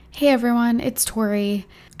Hey everyone, it's Tori.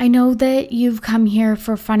 I know that you've come here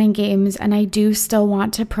for fun and games, and I do still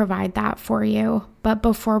want to provide that for you. But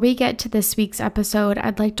before we get to this week's episode,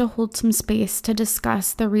 I'd like to hold some space to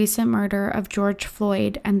discuss the recent murder of George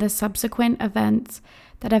Floyd and the subsequent events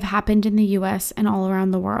that have happened in the US and all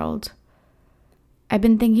around the world. I've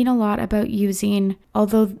been thinking a lot about using,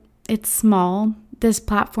 although it's small, this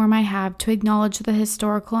platform I have to acknowledge the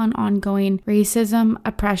historical and ongoing racism,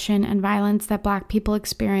 oppression, and violence that Black people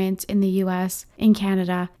experience in the US, in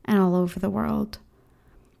Canada, and all over the world.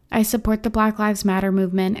 I support the Black Lives Matter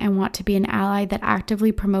movement and want to be an ally that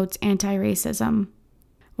actively promotes anti-racism.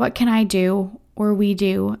 What can I do, or we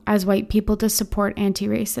do, as white people to support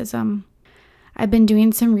anti-racism? I've been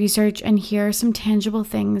doing some research, and here are some tangible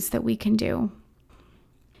things that we can do.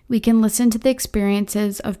 We can listen to the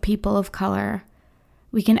experiences of people of color.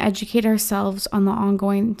 We can educate ourselves on the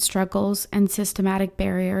ongoing struggles and systematic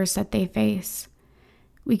barriers that they face.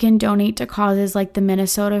 We can donate to causes like the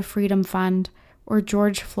Minnesota Freedom Fund or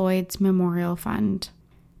George Floyd's Memorial Fund.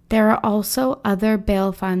 There are also other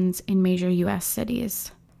bail funds in major U.S.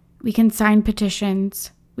 cities. We can sign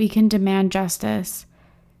petitions. We can demand justice.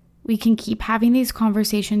 We can keep having these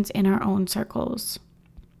conversations in our own circles.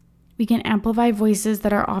 We can amplify voices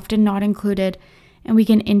that are often not included, and we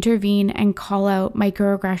can intervene and call out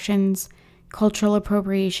microaggressions, cultural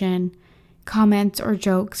appropriation, comments, or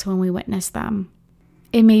jokes when we witness them.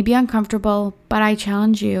 It may be uncomfortable, but I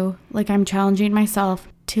challenge you, like I'm challenging myself,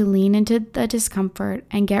 to lean into the discomfort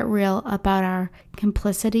and get real about our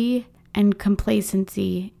complicity and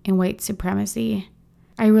complacency in white supremacy.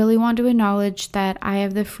 I really want to acknowledge that I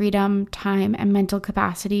have the freedom, time, and mental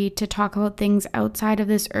capacity to talk about things outside of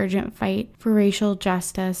this urgent fight for racial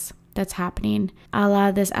justice that's happening, a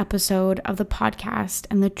la this episode of the podcast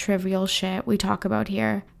and the trivial shit we talk about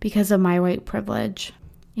here because of my white privilege.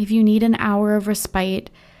 If you need an hour of respite,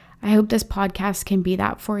 I hope this podcast can be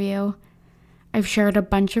that for you. I've shared a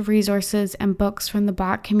bunch of resources and books from the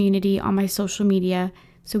Black community on my social media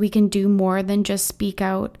so we can do more than just speak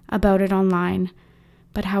out about it online,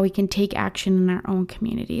 but how we can take action in our own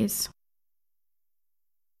communities.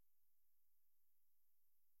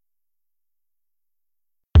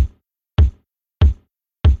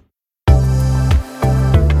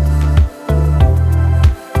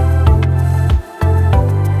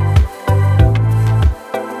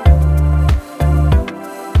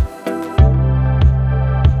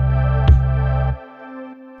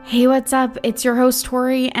 Hey, what's up? It's your host,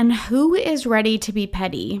 Tori, and who is ready to be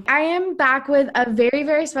petty? I am back with a very,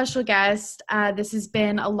 very special guest. This has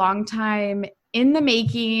been a long time in the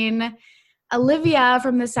making. Olivia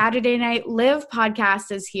from the Saturday Night Live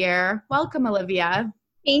podcast is here. Welcome, Olivia.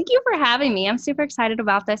 Thank you for having me. I'm super excited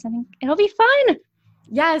about this. I think it'll be fun.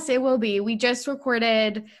 Yes, it will be. We just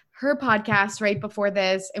recorded her podcast right before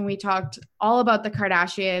this, and we talked all about the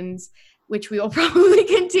Kardashians, which we will probably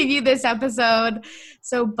continue this episode.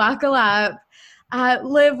 So buckle up.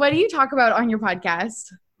 Liv, what do you talk about on your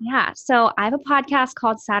podcast? Yeah, so I have a podcast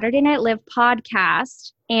called Saturday Night Live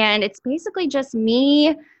Podcast, and it's basically just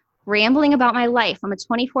me rambling about my life. I'm a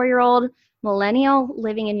 24-year-old millennial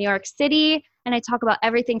living in New York City, and I talk about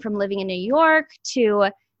everything from living in New York to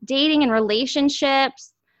dating and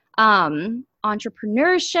relationships,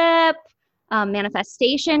 entrepreneurship,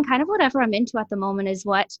 manifestation, kind of whatever I'm into at the moment is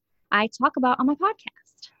what I talk about on my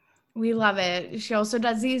podcast. We love it. She also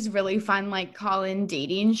does these really fun, like, call-in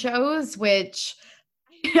dating shows, which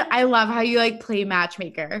I love how you, like, play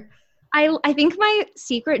matchmaker. I think my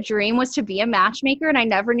secret dream was to be a matchmaker, and I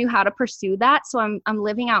never knew how to pursue that. So I'm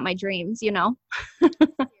living out my dreams, you know?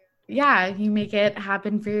 Yeah, you make it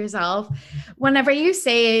happen for yourself. Whenever you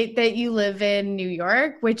say that you live in New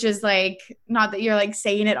York, which is like, not that you're like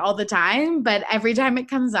saying it all the time, but every time it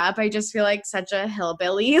comes up, I just feel like such a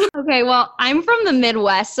hillbilly. Okay, well, I'm from the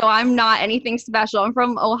Midwest, so I'm not anything special. I'm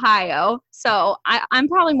from Ohio, so I'm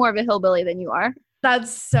probably more of a hillbilly than you are. That's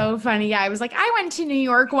so funny. Yeah, I was like, I went to New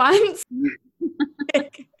York once.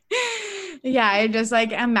 Yeah, I just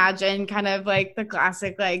like imagine kind of like the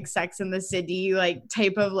classic like Sex and the City like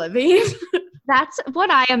type of living. That's what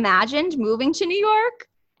I imagined moving to New York.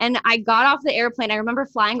 And I got off the airplane. I remember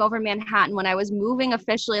flying over Manhattan when I was moving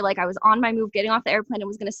officially, like I was on my move, getting off the airplane and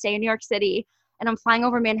was going to stay in New York City. And I'm flying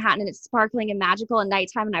over Manhattan and it's sparkling and magical at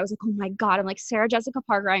nighttime. And I was like, oh my God, I'm like Sarah Jessica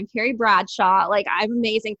Parker. I'm Carrie Bradshaw. Like, I'm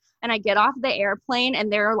amazing. And I get off the airplane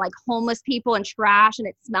and there are like homeless people and trash and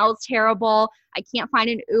it smells terrible. I can't find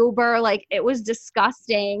an Uber. Like, it was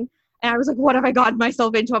disgusting. And I was like, what have I gotten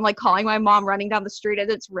myself into? I'm like calling my mom, running down the street as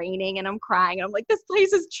it's raining and I'm crying. And I'm like, this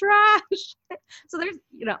place is trash. So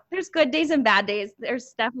there's good days and bad days.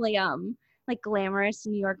 There's definitely like glamorous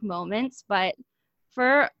New York moments, but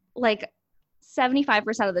for like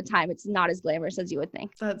 75% of the time, it's not as glamorous as you would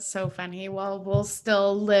think. That's so funny. Well, we'll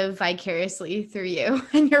still live vicariously through you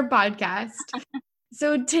and your podcast.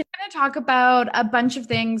 So today we're going to talk about a bunch of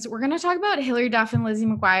things. We're going to talk about Hilary Duff and Lizzie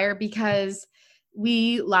McGuire because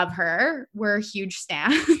we love her. We're huge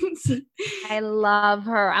stans. I love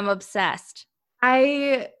her. I'm obsessed.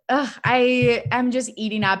 I am just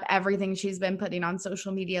eating up everything she's been putting on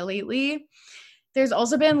social media lately. There's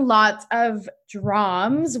also been lots of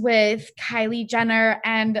dramas with Kylie Jenner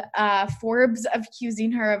and Forbes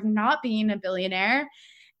accusing her of not being a billionaire,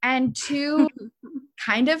 and two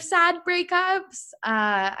kind of sad breakups.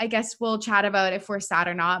 I guess we'll chat about if we're sad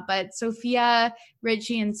or not, but Sofia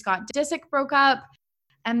Richie and Scott Disick broke up,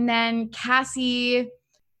 and then Cassie,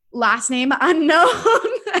 last name unknown.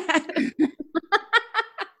 I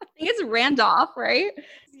think it's Randolph, right?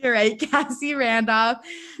 You're right. Cassie Randolph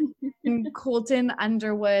and Colton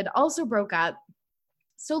Underwood also broke up.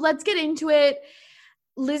 So let's get into it.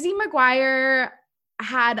 Lizzie McGuire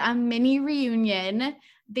had a mini reunion.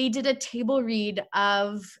 They did a table read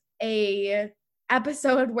of a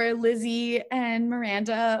episode where Lizzie and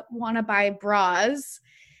Miranda want to buy bras.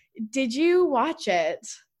 Did you watch it?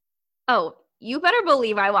 Oh, you better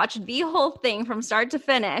believe I watched the whole thing from start to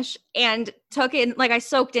finish and took in, like I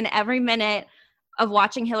soaked in every minute of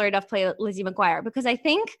watching Hilary Duff play Lizzie McGuire, because I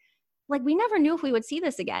think like we never knew if we would see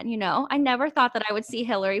this again, you know? I never thought that I would see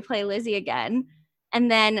Hilary play Lizzie again.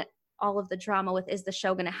 And then all of the drama with, is the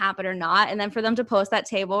show going to happen or not? And then for them to post that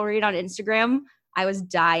table read on Instagram, I was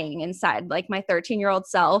dying inside. Like my 13-year-old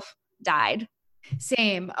self died.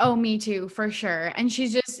 Same. Oh, me too, for sure. And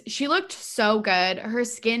she looked so good. Her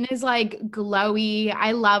skin is like glowy.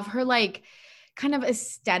 I love her like kind of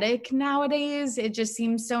aesthetic nowadays. It just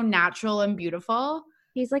seems so natural and beautiful.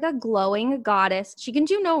 She's like a glowing goddess. She can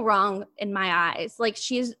do no wrong in my eyes. Like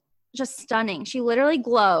she's just stunning. She literally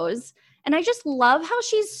glows. And I just love how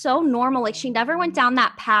she's so normal. Like she never went down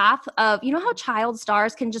that path of, you know how child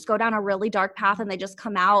stars can just go down a really dark path and they just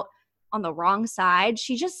come out on the wrong side.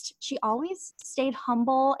 She always stayed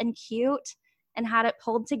humble and cute and had it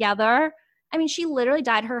pulled together. I mean, she literally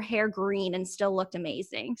dyed her hair green and still looked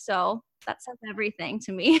amazing. So that says everything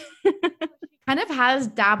to me. Kind of has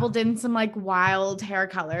dabbled in some like wild hair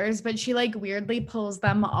colors, but she like weirdly pulls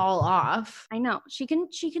them all off. I know. She can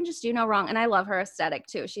just do no wrong. And I love her aesthetic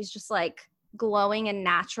too. She's just like glowing and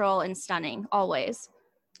natural and stunning always.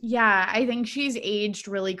 Yeah, I think she's aged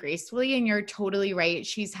really gracefully, and you're totally right.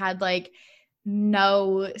 She's had like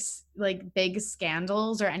no like big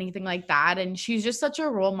scandals or anything like that, and she's just such a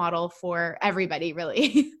role model for everybody,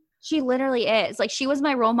 really. She literally is. Like she was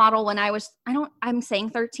my role model when I'm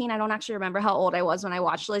saying 13. I don't actually remember how old I was when I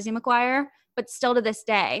watched Lizzie McGuire, but still to this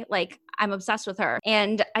day, like I'm obsessed with her.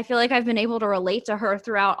 And I feel like I've been able to relate to her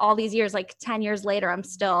throughout all these years. Like 10 years later, I'm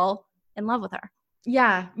still in love with her.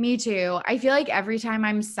 Yeah, me too. I feel like every time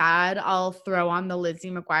I'm sad, I'll throw on the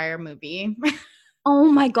Lizzie McGuire movie. Oh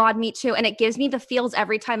my God, me too. And it gives me the feels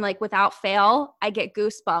every time, like without fail, I get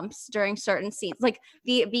goosebumps during certain scenes. Like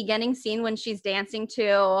the beginning scene when she's dancing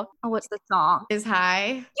to, oh, what's the song? Is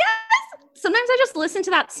High. Yes! Sometimes I just listen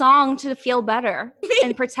to that song to feel better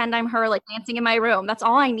and pretend I'm her like dancing in my room. That's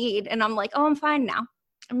all I need. And I'm like, oh, I'm fine now.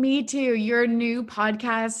 Me too. Your new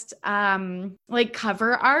podcast, like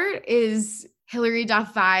cover art is Hilary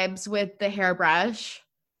Duff vibes with the hairbrush.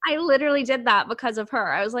 I literally did that because of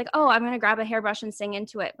her. I was like, oh, I'm going to grab a hairbrush and sing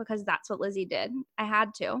into it because that's what Lizzie did. I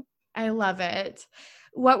had to. I love it.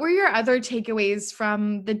 What were your other takeaways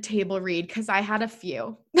from the table read? Because I had a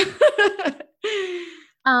few.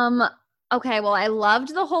 Okay, well, I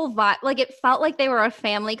loved the whole vibe. Like it felt like they were a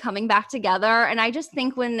family coming back together. And I just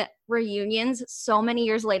think when reunions so many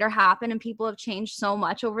years later happen and people have changed so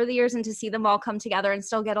much over the years, and to see them all come together and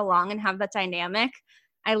still get along and have that dynamic,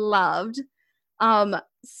 I loved.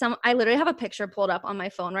 I literally have a picture pulled up on my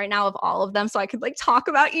phone right now of all of them so I could like talk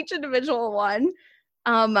about each individual one.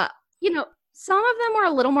 You know, some of them were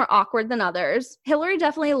a little more awkward than others. Hilary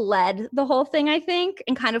definitely led the whole thing, I think,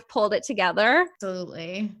 and kind of pulled it together.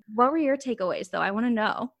 Absolutely. What were your takeaways though? I want to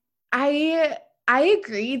know. I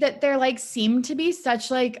agree that there like seemed to be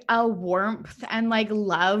such like a warmth and like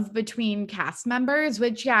love between cast members,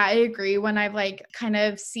 which yeah, I agree. When I've like kind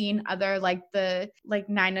of seen other like the like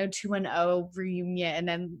 90210 reunion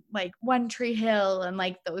and like One Tree Hill and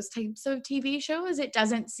like those types of TV shows, it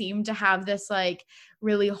doesn't seem to have this like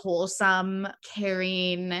really wholesome,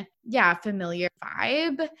 caring, yeah, familiar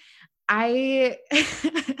vibe. I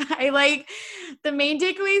like the main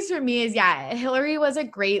takeaways for me is, yeah, Hilary was a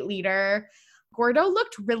great leader. Gordo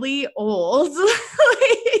looked really old.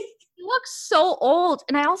 He looks so old.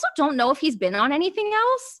 And I also don't know if he's been on anything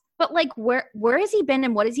else, But like, where has he been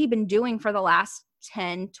and what has he been doing for the last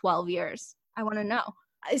 10, 12 years? I want to know.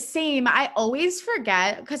 Same. I always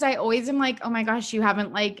forget because I always am like, oh my gosh, you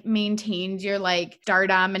haven't like maintained your like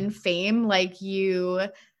stardom and fame. Like you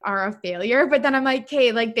are a failure. But then I'm like,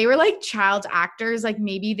 okay, like they were like child actors. Like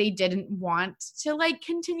maybe they didn't want to like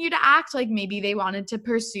continue to act. Like maybe they wanted to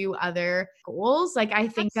pursue other goals. Like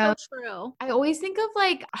That's so true. I always think of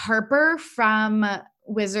like Harper from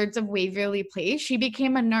Wizards of Waverly Place. She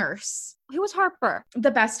became a nurse. Who was Harper? The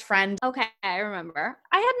best friend. Okay, I remember.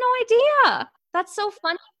 I had no idea. That's so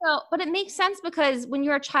funny though. But it makes sense because when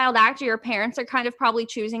you're a child actor, your parents are kind of probably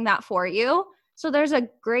choosing that for you. So there's a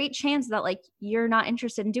great chance that like you're not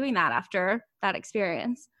interested in doing that after that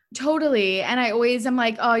experience. Totally. And I always am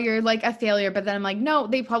like, oh, you're like a failure. But then I'm like, no,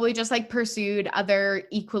 they probably just like pursued other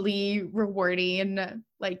equally rewarding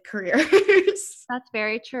like careers. That's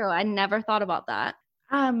very true. I never thought about that.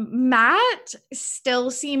 Matt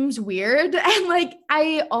still seems weird. And like,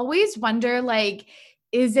 I always wonder, like,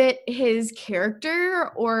 is it his character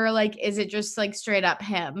or like, is it just like straight up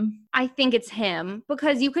him? I think it's him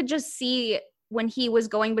because you could just see when he was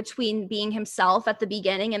going between being himself at the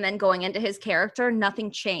beginning and then going into his character,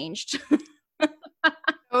 nothing changed.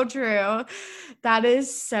 So true. That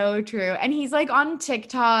is so true. And he's like on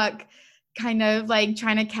TikTok, kind of like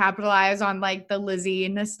trying to capitalize on like the Lizzie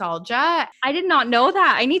nostalgia. I did not know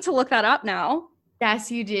that. I need to look that up now. Yes,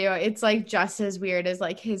 you do. It's like just as weird as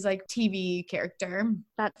like his like TV character.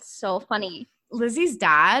 That's so funny. Lizzie's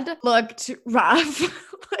dad looked rough.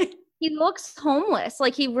 Like, he looks homeless.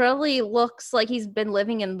 Like he really looks like he's been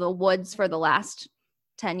living in the woods for the last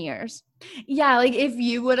 10 years. yeah, like if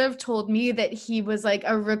you would have told me that he was like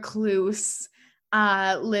a recluse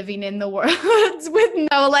living in the woods with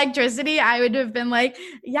no electricity, I would have been like,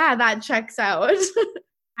 yeah, that checks out.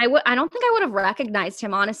 I don't think I would have recognized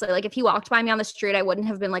him, honestly. Like if he walked by me on the street, I wouldn't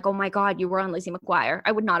have been like, oh my God, you were on Lizzie McGuire.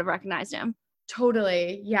 I would not have recognized him.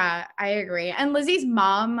 Totally. Yeah, I agree. And Lizzie's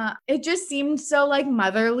mom, it just seemed so like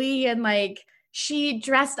motherly and like she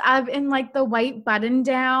dressed up in like the white button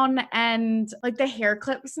down and like the hair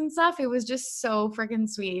clips and stuff. It was just so freaking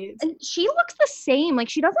sweet. And she looks the same. Like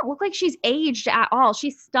she doesn't look like she's aged at all.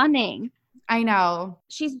 She's stunning. I know.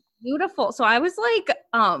 She's beautiful. So I was like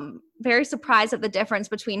very surprised at the difference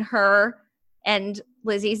between her and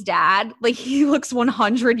Lizzie's dad. Like he looks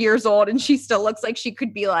 100 years old and she still looks like she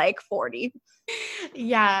could be like 40.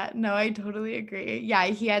 Yeah, no, I totally agree. Yeah,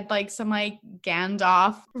 he had like some like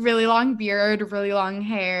Gandalf, really long beard, really long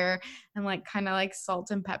hair, and like kind of like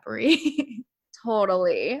salt and peppery.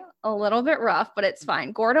 Totally. A little bit rough, but it's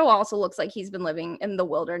fine. Gordo also looks like he's been living in the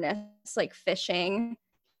wilderness, like fishing.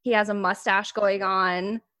 He has a mustache going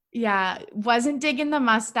on. Yeah, wasn't digging the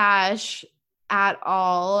mustache at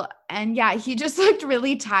all. And yeah, he just looked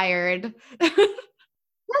really tired.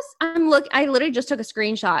 Yes, I literally just took a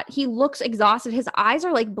screenshot. He looks exhausted. His eyes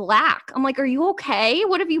are like black. I'm like, are you okay?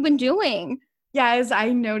 What have you been doing? Yes,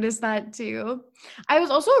 I noticed that too. I was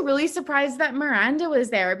also really surprised that Miranda was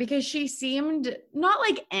there because she seemed not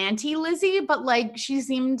like anti-Lizzie, but like she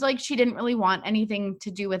seemed like she didn't really want anything to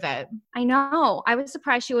do with it. I know. I was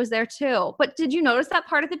surprised she was there too. But did you notice that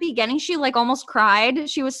part at the beginning? She like almost cried.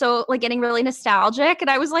 She was so like getting really nostalgic. And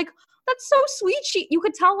I was like, that's so sweet. You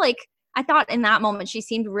could tell like, I thought in that moment she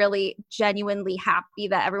seemed really genuinely happy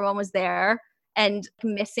that everyone was there and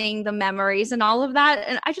missing the memories and all of that.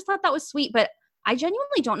 And I just thought that was sweet. But I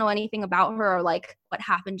genuinely don't know anything about her or like what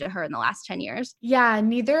happened to her in the last 10 years. Yeah,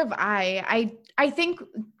 neither have I. I think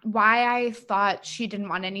why I thought she didn't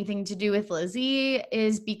want anything to do with Lizzie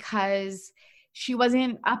is because she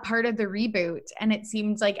wasn't a part of the reboot. And it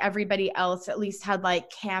seemed like everybody else at least had like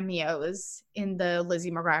cameos in the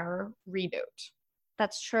Lizzie McGuire reboot.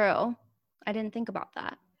 That's true. I didn't think about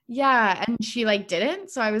that. Yeah, and she like didn't.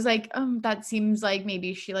 So I was like, that seems like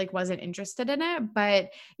maybe she like wasn't interested in it. But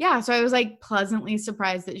yeah, so I was like pleasantly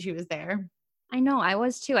surprised that she was there. I know, I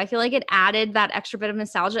was too. I feel like it added that extra bit of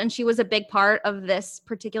nostalgia and she was a big part of this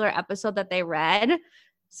particular episode that they read.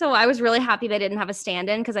 So I was really happy they didn't have a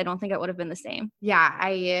stand-in because I don't think it would have been the same. Yeah,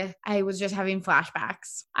 I was just having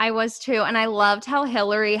flashbacks. I was too. And I loved how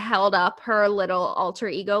Hillary held up her little alter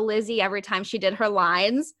ego Lizzie every time she did her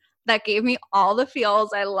lines. That gave me all the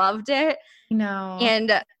feels. I loved it. No.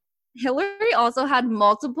 And Hillary also had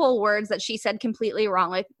multiple words that she said completely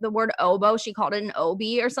wrong. Like the word oboe, she called it an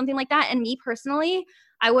obi or something like that. And me personally,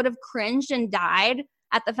 I would have cringed and died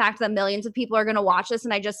at the fact that millions of people are going to watch this.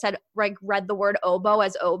 And I just said, like, read the word oboe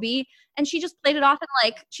as obi. And she just played it off and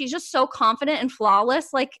like, she's just so confident and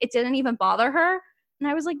flawless. Like it didn't even bother her. And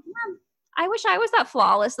I was like, Mom, I wish I was that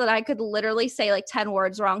flawless that I could literally say like 10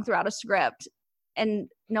 words wrong throughout a script. And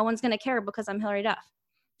no one's going to care because I'm Hillary Duff.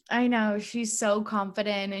 I know. She's so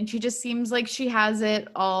confident and she just seems like she has it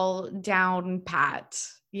all down pat.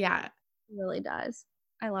 Yeah. She really does.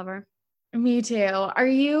 I love her. Me too. Are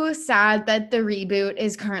you sad that the reboot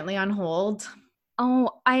is currently on hold? Oh,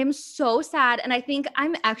 I am so sad. And I think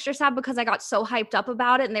I'm extra sad because I got so hyped up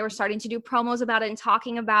about it and they were starting to do promos about it and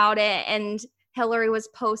talking about it. And Hillary was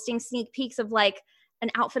posting sneak peeks of like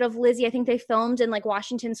an outfit of Lizzie. I think they filmed in like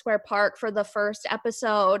Washington Square Park for the first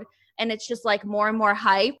episode. And it's just like more and more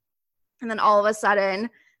hype. And then all of a sudden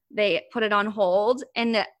they put it on hold.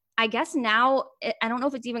 And I guess now, I don't know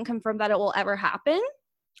if it's even confirmed that it will ever happen.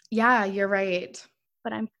 Yeah, you're right.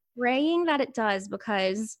 But I'm praying that it does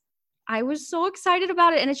because I was so excited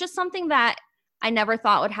about it. And it's just something that I never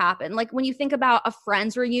thought would happen. Like when you think about a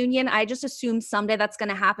Friends reunion, I just assume someday that's going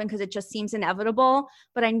to happen because it just seems inevitable.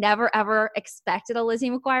 But I never, ever expected a Lizzie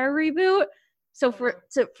McGuire reboot. So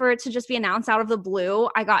for it to just be announced out of the blue,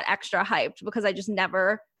 I got extra hyped because I just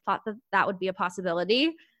never thought that that would be a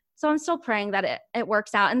possibility. So I'm still praying that it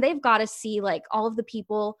works out. And they've got to see like all of the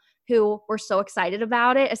people who were so excited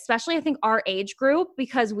about it, especially I think our age group,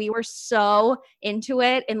 because we were so into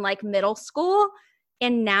it in like middle school.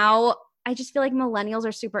 And now I just feel like millennials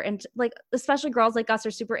are super into, like, especially girls like us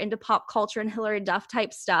are super into pop culture and Hillary Duff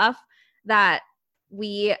type stuff, that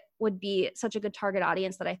we would be such a good target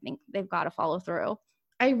audience that I think they've got to follow through.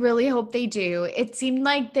 I really hope they do. It seemed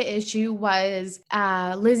like the issue was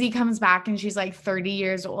Lizzie comes back and she's like 30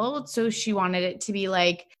 years old. So she wanted it to be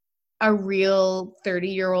like a real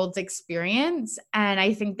 30-year-old's experience. And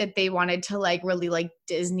I think that they wanted to like really like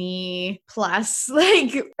Disney Plus.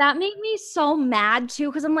 Like that made me so mad too,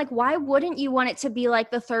 because I'm like, why wouldn't you want it to be like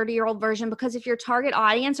the 30-year-old version? Because if your target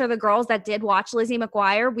audience are the girls that did watch Lizzie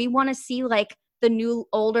McGuire, we want to see like the new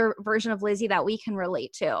older version of Lizzie that we can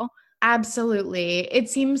relate to. Absolutely. It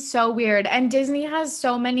seems so weird. And Disney has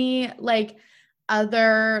so many like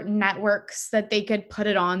other networks that they could put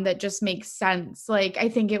it on that just makes sense. Like I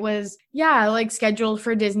think it was, yeah, like scheduled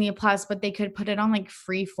for Disney Plus, but they could put it on like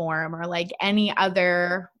Freeform or like any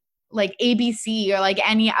other like ABC or like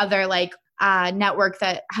any other like network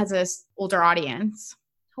that has a older audience.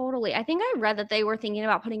 Totally. I think I read that they were thinking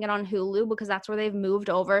about putting it on Hulu because that's where they've moved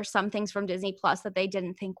over some things from Disney Plus that they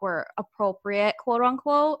didn't think were appropriate, quote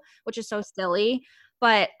unquote, which is so silly.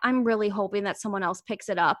 But I'm really hoping that someone else picks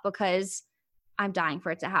it up because I'm dying for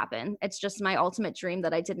it to happen. It's just my ultimate dream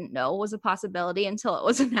that I didn't know was a possibility until it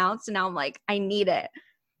was announced. And now I'm like, I need it.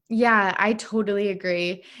 Yeah, I totally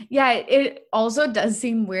agree. Yeah, it also does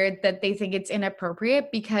seem weird that they think it's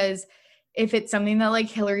inappropriate because if it's something that like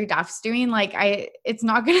Hillary Duff's doing, like it's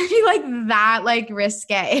not going to be like that like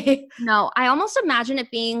risque. No, I almost imagine it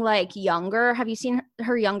being like younger. Have you seen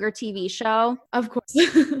her younger TV show? Of course.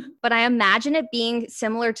 But I imagine it being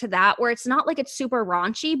similar to that where it's not like it's super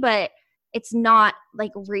raunchy, but it's not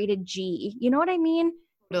like rated G. You know what I mean?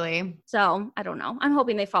 Totally. So I don't know. I'm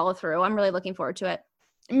hoping they follow through. I'm really looking forward to it.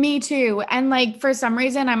 Me too. And like for some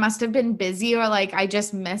reason I must have been busy or like I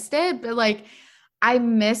just missed it. But like I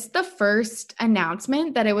missed the first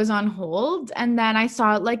announcement that it was on hold. And then I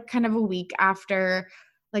saw it like kind of a week after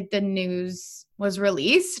like the news was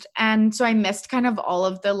released. And so I missed kind of all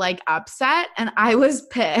of the like upset and I was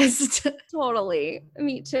pissed. Totally.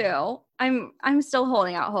 Me too. I'm still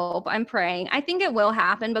holding out hope. I'm praying. I think it will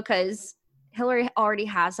happen because Hillary already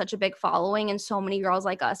has such a big following and so many girls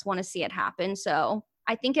like us want to see it happen. So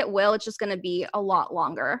I think it will. It's just going to be a lot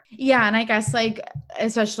longer. Yeah. And I guess like,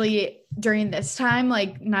 especially during this time,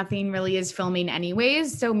 like nothing really is filming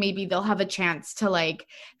anyways. So maybe they'll have a chance to like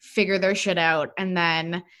figure their shit out. And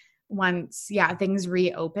then once, things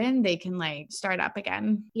reopen, they can like start up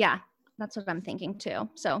again. Yeah. That's what I'm thinking too.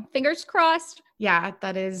 So fingers crossed. Yeah,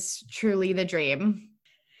 that is truly the dream.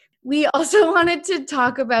 We also wanted to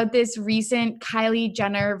talk about this recent Kylie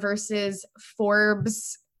Jenner versus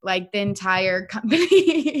Forbes, like the entire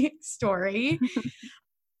company story.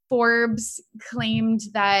 Forbes claimed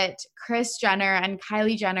that Kris Jenner and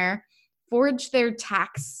Kylie Jenner forged their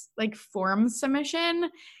tax like form submission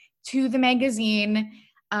to the magazine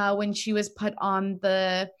when she was put on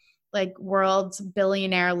the like world's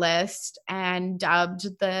billionaire list and dubbed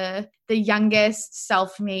the youngest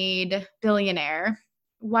self-made billionaire.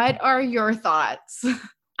 What are your thoughts?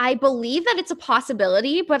 I believe that it's a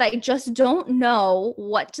possibility, but I just don't know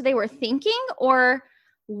what they were thinking or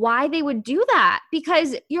why they would do that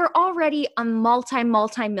because you're already a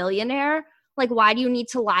multi-millionaire. Like, why do you need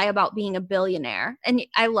to lie about being a billionaire? And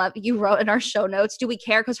I love, you wrote in our show notes, do we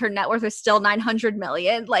care because her net worth is still $900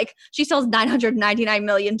 million? Like, she sells $999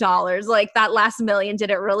 million. Like, that last million,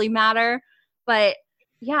 did it really matter? But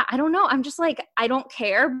Yeah, I don't know. I'm just like, I don't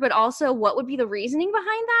care. But also, what would be the reasoning behind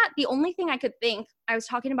that? The only thing I could think, I was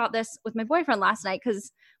talking about this with my boyfriend last night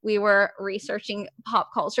because we were researching pop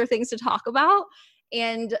culture things to talk about.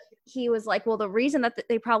 And he was like, well, the reason that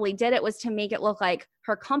they probably did it was to make it look like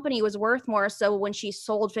her company was worth more. So when she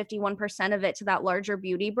sold 51% of it to that larger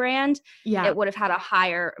beauty brand, Yeah. it would have had a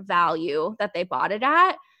higher value that they bought it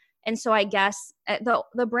at. And so I guess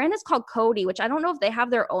the brand is called Coty, which I don't know if they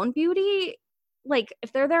have their own beauty, like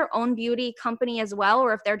if they're their own beauty company as well,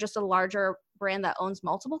 or if they're just a larger brand that owns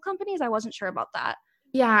multiple companies. I wasn't sure about that.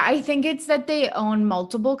 Yeah, I think it's that they own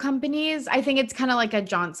multiple companies. I think it's kind of like a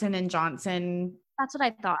Johnson and Johnson. That's what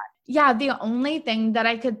I thought. Yeah, the only thing that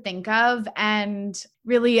I could think of, and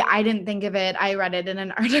really I didn't think of it, I read it in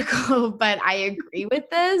an article, but I agree with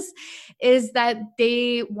this, is that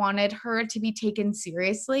they wanted her to be taken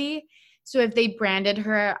seriously. So if they branded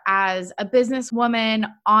her as a businesswoman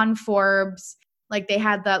on Forbes, like they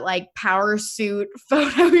had that like power suit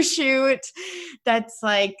photo shoot that's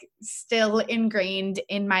like still ingrained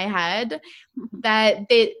in my head, that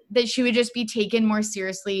she would just be taken more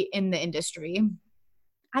seriously in the industry.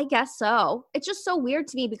 I guess so. It's just so weird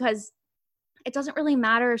to me because it doesn't really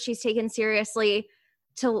matter if she's taken seriously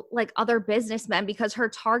to like other businessmen because her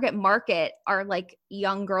target market are like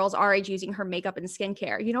young girls our age using her makeup and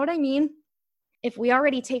skincare. You know what I mean? If we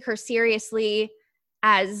already take her seriously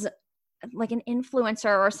as like an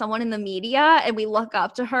influencer or someone in the media and we look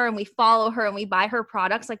up to her and we follow her and we buy her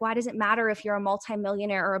products, like why does it matter if you're a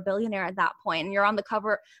multimillionaire or a billionaire at that point and you're on the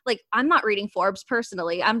cover? Like I'm not reading Forbes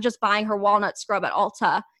personally. I'm just buying her walnut scrub at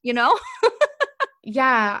Ulta, you know?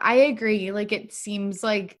 Yeah, I agree. Like it seems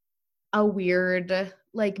like a weird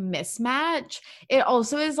like mismatch. It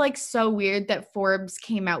also is like so weird that Forbes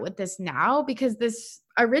came out with this now because this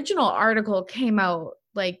original article came out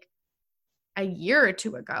like a year or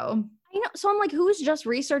two ago. I know. So I'm like, who's just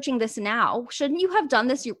researching this now? Shouldn't you have done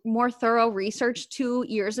this more thorough research 2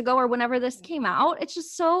 years ago or whenever this came out? It's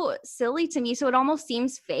just so silly to me. So it almost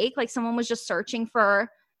seems fake, like someone was just searching for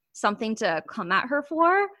something to come at her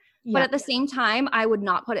for. But Yeah. at the same time, I would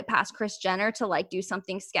not put it past Kris Jenner to like do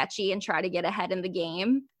something sketchy and try to get ahead in the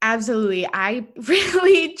game. Absolutely. I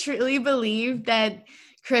really truly believe that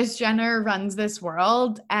Kris Jenner runs this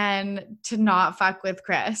world and to not fuck with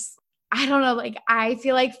Kris. I don't know, like I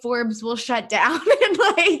feel like Forbes will shut down in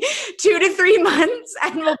like 2 to 3 months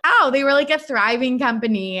and wow, they were like a thriving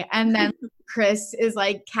company. And then Kris is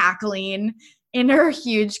like cackling in her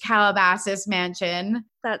huge Calabasas mansion.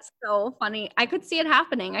 That's so funny. I could see it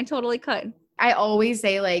happening. I totally could. I always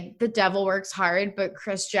say like the devil works hard, but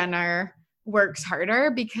Kris Jenner works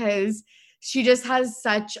harder because she just has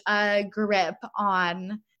such a grip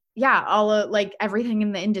on, yeah, all of like everything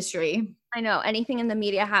in the industry. I know anything in the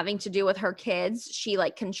media having to do with her kids, she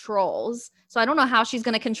like controls. So I don't know how she's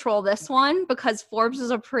going to control this one because Forbes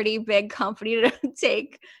is a pretty big company to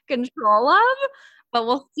take control of, but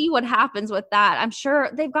we'll see what happens with that. I'm sure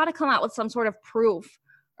they've got to come out with some sort of proof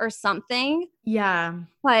or something, Yeah.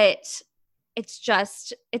 but it's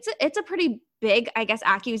just it's a pretty big, I guess,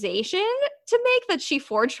 accusation to make that she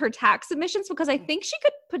forged her tax submissions because I think she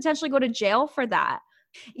could potentially go to jail for that.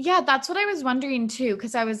 Yeah, that's what I was wondering too.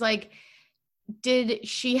 Cause I was like, did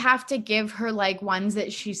she have to give her like ones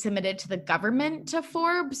that she submitted to the government to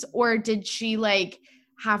Forbes, or did she like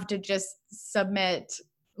have to just submit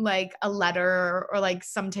like a letter or like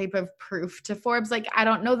some type of proof to Forbes? Like, I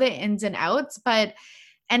don't know the ins and outs, but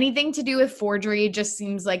anything to do with forgery just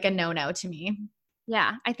seems like a no-no to me.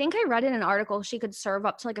 Yeah, I think I read in an article she could serve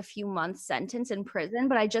up to like a few months sentence in prison,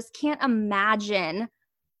 but I just can't imagine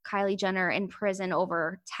Kylie Jenner in prison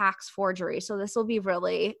over tax forgery. So this will be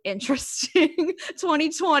really interesting.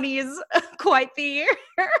 2020 is quite the year.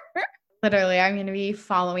 Literally, I'm going to be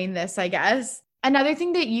following this, I guess. Another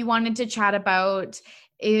thing that you wanted to chat about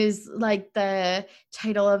is like the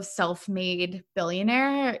title of self-made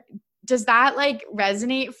billionaire. Does that like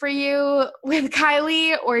resonate for you with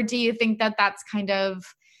Kylie, or do you think that that's kind of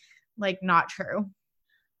like not true?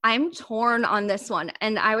 I'm torn on this one.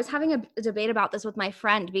 And I was having a debate about this with my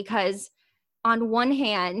friend because on one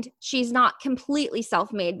hand, she's not completely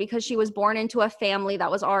self-made because she was born into a family that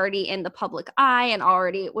was already in the public eye and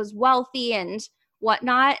already was wealthy and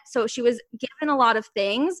whatnot. So she was given a lot of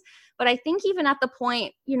things. But I think even at the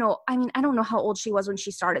point, you know, I mean, I don't know how old she was when she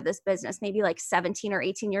started this business, maybe like 17 or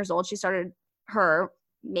 18 years old. She started her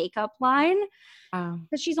makeup line.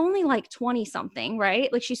 But she's only like 20 something,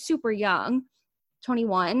 right? Like she's super young,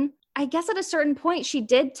 21. I guess at a certain point, she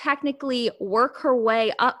did technically work her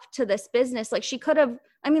way up to this business. Like she could have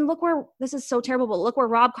I mean, look where, this is so terrible, but look where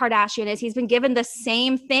Rob Kardashian is. He's been given the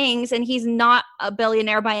same things and he's not a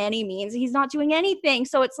billionaire by any means. He's not doing anything.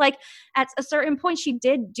 So it's like at a certain point, she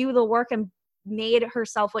did do the work and made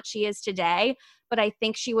herself what she is today. But I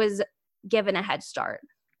think she was given a head start.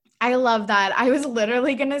 I love that. I was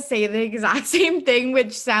literally going to say the exact same thing,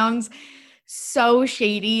 which sounds so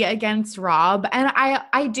shady against Rob. And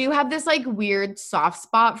I do have this like weird soft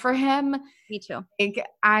spot for him. Me too. Like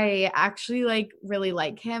I actually like really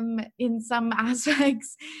like him in some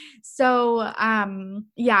aspects. So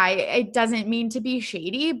yeah, it doesn't mean to be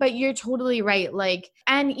shady, but you're totally right. Like,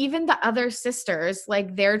 and even the other sisters,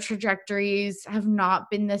 like their trajectories have not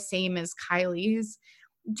been the same as Kylie's.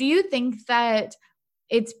 Do you think that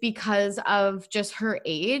it's because of just her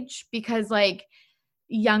age? Because like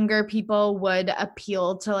younger people would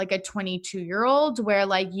appeal to like a 22-year-old, where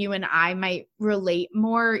like you and I might relate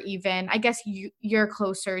more. Even I guess you're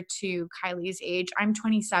closer to Kylie's age. I'm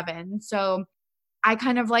 27, so I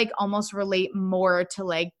kind of like almost relate more to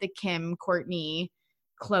like the Kim, Kourtney,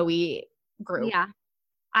 Khloe group. Yeah.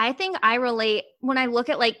 I think I relate when I look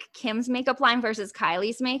at like Kim's makeup line versus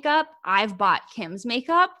Kylie's makeup. I've bought Kim's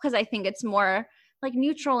makeup because I think it's more like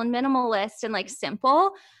neutral and minimalist and like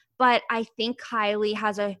simple. But I think Kylie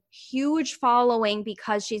has a huge following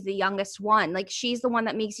because she's the youngest one. Like she's the one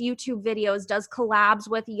that makes YouTube videos, does collabs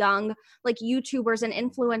with young like YouTubers and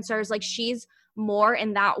influencers. Like she's more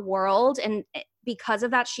in that world. And because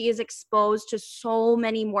of that, she is exposed to so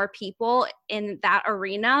many more people in that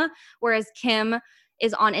arena. Whereas Kim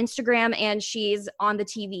is on Instagram and she's on the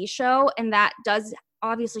TV show. And that does,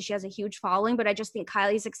 obviously she has a huge following, but I just think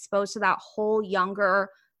Kylie's exposed to that whole younger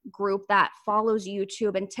group that follows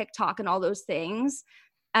YouTube and TikTok and all those things.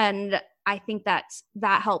 And I think that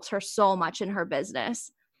helps her so much in her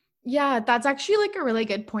business. Yeah, that's actually like a really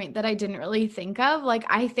good point that I didn't really think of. Like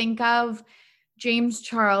I think of James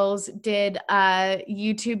Charles did a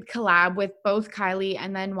YouTube collab with both Kylie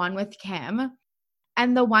and then one with Kim.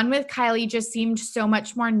 And the one with Kylie just seemed so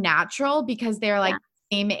much more natural because they're like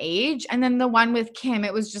same age. And then the one with Kim,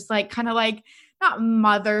 it was just like kind of like not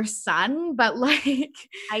mother son, but like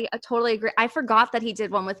I totally agree. I forgot that he did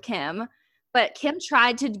one with Kim, but Kim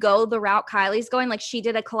tried to go the route Kylie's going. Like she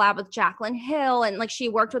did a collab with Jaclyn Hill and like she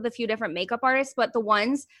worked with a few different makeup artists, but the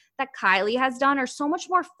ones that Kylie has done are so much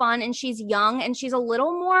more fun and she's young and she's a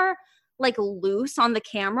little more like loose on the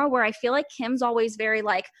camera, where I feel like Kim's always very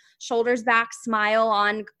like shoulders back, smile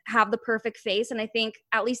on, have the perfect face. And I think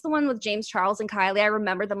at least the one with James Charles and Kylie, I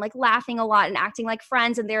remember them like laughing a lot and acting like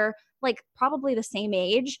friends, and they're like probably the same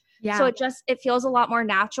age. Yeah. So it feels a lot more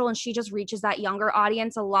natural, and she just reaches that younger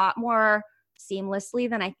audience a lot more seamlessly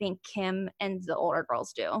than I think Kim and the older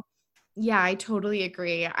girls do. Yeah, I totally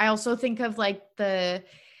agree. I also think of like the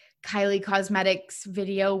Kylie Cosmetics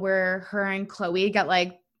video where her and Khloe got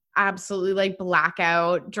like absolutely like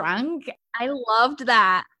blackout drunk. I loved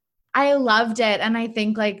that. I loved it. And I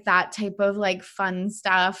think like that type of like fun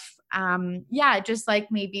stuff, just like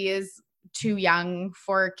maybe is too young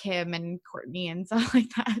for Kim and Kourtney and stuff like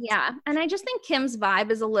that. Yeah. And I just think Kim's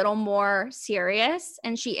vibe is a little more serious,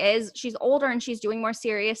 and she's older and she's doing more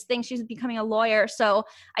serious things. She's becoming a lawyer. So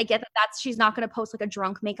I get that she's not going to post like a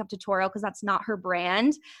drunk makeup tutorial because that's not her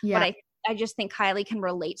brand. Yeah. But I just think Kylie can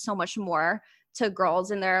relate so much more to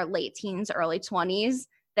girls in their late teens, early 20s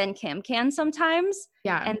than Kim can sometimes.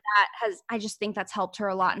 Yeah. And I just think that's helped her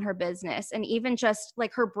a lot in her business. And even just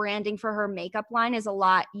like her branding for her makeup line is a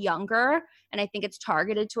lot younger. And I think it's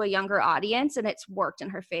targeted to a younger audience, and it's worked in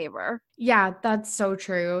her favor. Yeah, that's so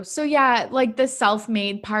true. So yeah, like the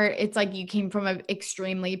self-made part, it's like you came from an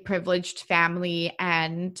extremely privileged family,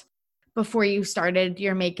 and before you started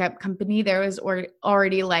your makeup company, there was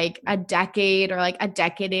already like a decade or like a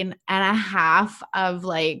decade and a half of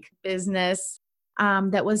like business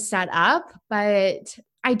that was set up. But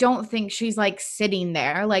I don't think she's like sitting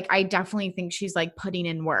there. Like I definitely think she's like putting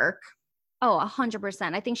in work. Oh,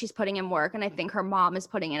 100%. I think she's putting in work, and I think her mom is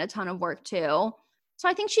putting in a ton of work too. So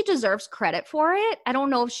I think she deserves credit for it. I don't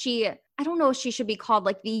know if she should be called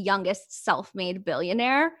like the youngest self-made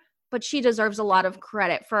billionaire, but she deserves a lot of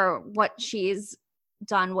credit for what she's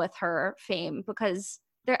done with her fame, because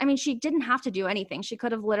she didn't have to do anything. She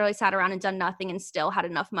could have literally sat around and done nothing and still had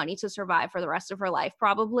enough money to survive for the rest of her life,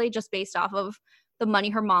 probably just based off of the money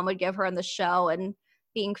her mom would give her on the show and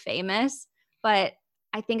being famous. But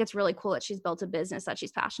I think it's really cool that she's built a business that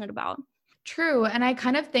she's passionate about. True. And I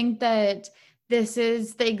kind of think that this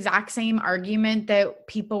is the exact same argument that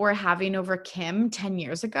people were having over Kim 10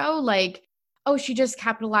 years ago. Like, oh, she just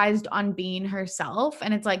capitalized on being herself.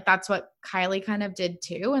 And it's like, that's what Kylie kind of did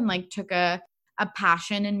too. And like took a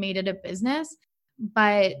passion and made it a business.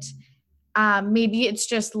 But Maybe it's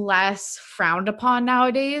just less frowned upon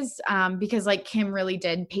nowadays, because like Kim really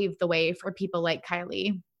did pave the way for people like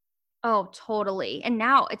Kylie. Oh, totally. And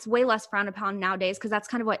now it's way less frowned upon nowadays because that's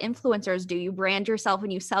kind of what influencers do. You brand yourself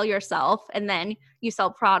and you sell yourself, and then you sell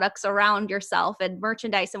products around yourself and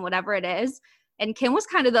merchandise and whatever it is. And Kim was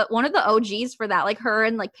kind of one of the OGs for that. Like her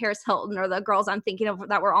and like Paris Hilton are the girls I'm thinking of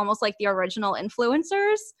that were almost like the original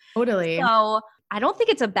influencers. Totally. So I don't think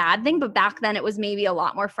it's a bad thing, but back then it was maybe a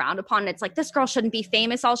lot more frowned upon. It's like, this girl shouldn't be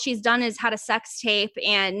famous. All she's done is had a sex tape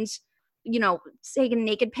and, you know, taking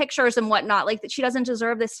naked pictures and whatnot. Like that she doesn't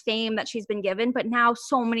deserve this fame that she's been given. But now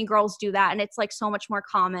so many girls do that, and it's like so much more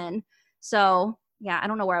common. So yeah, I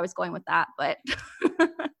don't know where I was going with that, but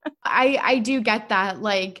I do get that.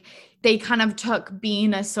 Like they kind of took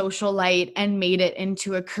being a socialite and made it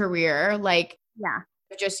into a career. Like yeah,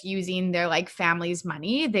 just using their like family's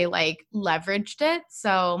money, they like leveraged it.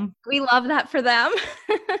 So we love that for them.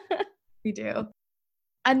 we do.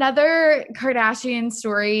 Another Kardashian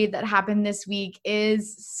story that happened this week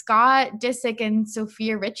is Scott Disick and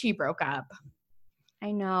Sophia Richie broke up.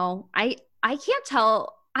 I know. I can't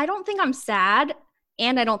tell. I don't think I'm sad,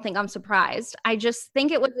 and I don't think I'm surprised. I just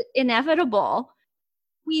think it was inevitable.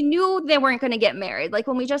 We knew they weren't going to get married. Like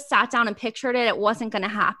when we just sat down and pictured it, it wasn't going to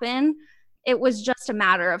happen. It was just a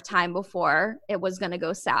matter of time before it was going to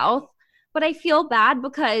go south. But I feel bad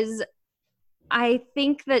because I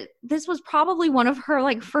think that this was probably one of her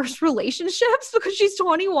like first relationships because she's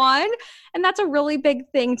 21. And that's a really big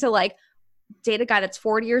thing to like date a guy that's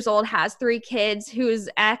 40 years old, has 3 kids, whose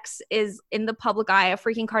ex is in the public eye, a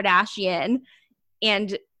freaking Kardashian.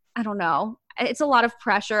 And I don't know. It's a lot of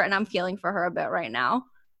pressure, and I'm feeling for her a bit right now.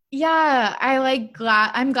 Yeah, I'm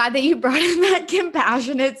glad that you brought in that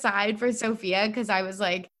compassionate side for Sophia, because I was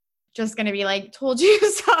like just gonna be like, told you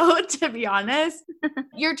so, to be honest.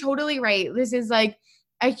 You're totally right. This is like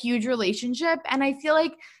a huge relationship. And I feel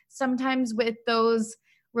like sometimes with those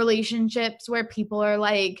relationships where people are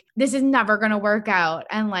like, this is never gonna work out,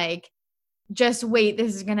 and like, just wait,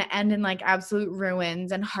 this is gonna end in like absolute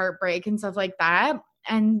ruins and heartbreak and stuff like that.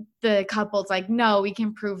 And the couple's like, no, we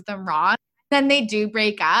can prove them wrong. Then they do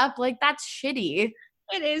break up. Like, that's shitty.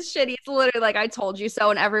 It is shitty. It's literally like, I told you so,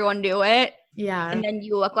 and everyone knew it. Yeah. And then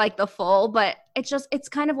you look like the fool. But it's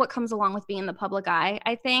kind of what comes along with being in the public eye,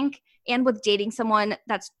 I think. And with dating someone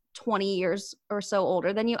that's 20 years or so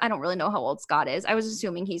older than you. I don't really know how old Scott is. I was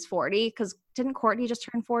assuming he's 40 because didn't Courtney just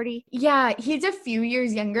turn 40? Yeah, he's a few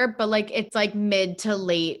years younger, but like it's like mid to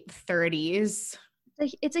late 30s.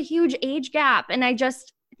 It's a huge age gap. And I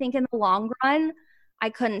just think in the long run, I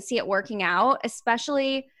couldn't see it working out,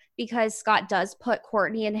 especially because Scott does put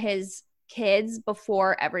Courtney and his kids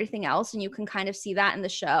before everything else. And you can kind of see that in the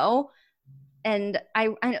show. And I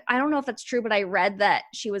don't know if that's true, but I read that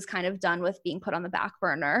she was kind of done with being put on the back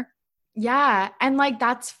burner. Yeah. And like,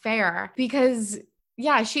 that's fair because,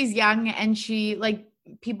 yeah, she's young and she like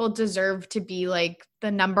people deserve to be like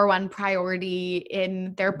the number one priority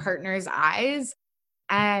in their partner's eyes.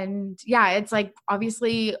 And yeah, it's like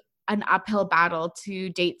obviously an uphill battle to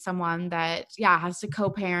date someone that, yeah, has to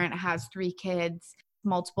co-parent, has 3 kids,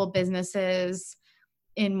 multiple businesses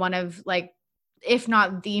in one of like, if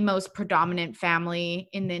not the most predominant family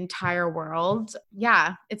in the entire world.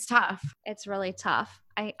 Yeah, it's tough. It's really tough.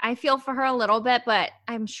 I feel for her a little bit, but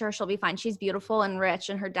I'm sure she'll be fine. She's beautiful and rich,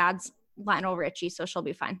 and her dad's Lionel Richie, so she'll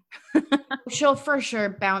be fine. She'll for sure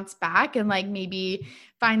bounce back and like maybe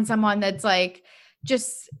find someone that's like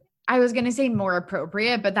just, I was going to say more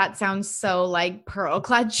appropriate, but that sounds so like pearl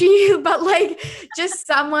clutchy, but like just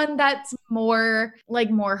someone that's more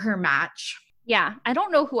her match. Yeah. I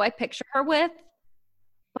don't know who I picture her with,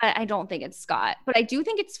 but I don't think it's Scott. But I do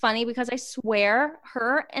think it's funny because I swear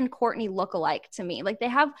her and Courtney look alike to me. Like they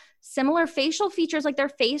have similar facial features, like their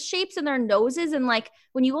face shapes and their noses. And like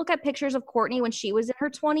when you look at pictures of Courtney when she was in her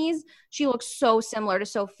 20s, she looks so similar to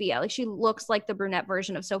Sophia. Like she looks like the brunette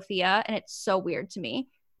version of Sophia. And it's so weird to me.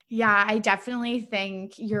 Yeah, I definitely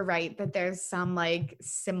think you're right that there's some like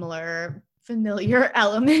similar familiar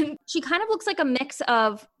element. She kind of looks like a mix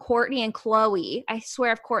of Courtney and Khloe. I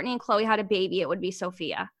swear if Courtney and Khloe had a baby, it would be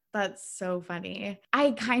Sophia. That's so funny.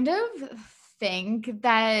 I kind of think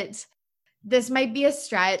that this might be a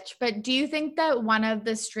stretch, but do you think that one of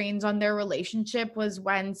the strains on their relationship was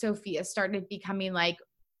when Sophia started becoming like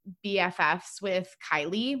BFFs with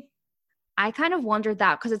Kylie? I kind of wondered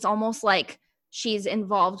that because it's almost like she's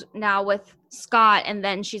involved now with Scott, and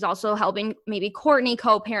then she's also helping maybe Courtney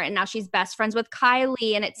co-parent, and now she's best friends with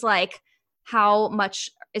Kylie, and it's like, how much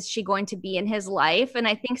is she going to be in his life? And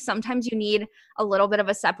I think sometimes you need a little bit of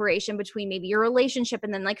a separation between maybe your relationship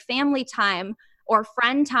and then like family time or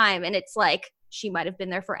friend time, and it's like she might have been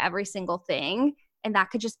there for every single thing. And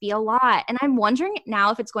that could just be a lot. And I'm wondering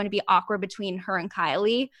now if it's going to be awkward between her and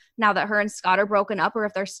Kylie now that her and Scott are broken up, or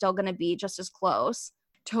if they're still going to be just as close.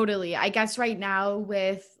 Totally. I guess right now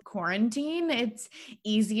with quarantine, it's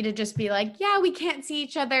easy to just be like, yeah, we can't see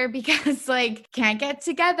each other because like can't get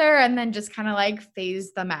together, and then just kind of like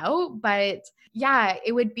phase them out. But yeah,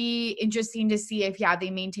 it would be interesting to see if, yeah,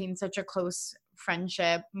 they maintain such a close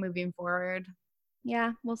friendship moving forward.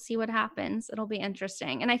 Yeah, we'll see what happens. It'll be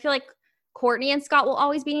interesting. And I feel like Kourtney and Scott will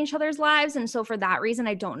always be in each other's lives. And so for that reason,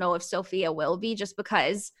 I don't know if Sophia will be, just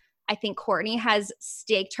because I think Kourtney has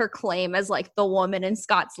staked her claim as like the woman in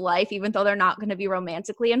Scott's life, even though they're not going to be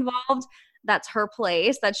romantically involved. That's her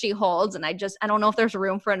place that she holds. And I don't know if there's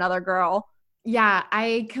room for another girl. Yeah,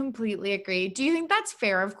 I completely agree. Do you think that's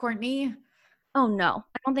fair of Kourtney? Oh, no,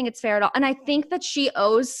 I don't think it's fair at all. And I think that she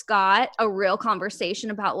owes Scott a real conversation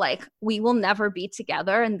about like, we will never be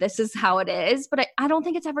together and this is how it is. But I don't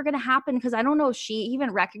think it's ever going to happen, because I don't know if she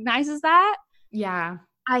even recognizes that. Yeah.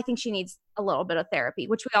 I think she needs a little bit of therapy,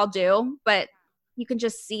 which we all do, but you can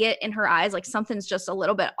just see it in her eyes. Like something's just a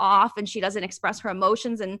little bit off and she doesn't express her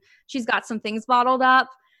emotions and she's got some things bottled up.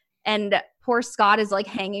 And poor Scott is like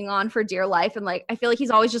hanging on for dear life. And like, I feel like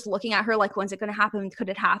he's always just looking at her like, when's it going to happen? Could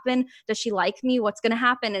it happen? Does she like me? What's going to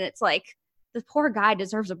happen? And it's like, the poor guy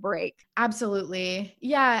deserves a break. Absolutely.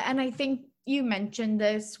 Yeah. And I think you mentioned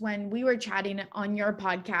this when we were chatting on your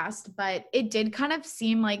podcast, but it did kind of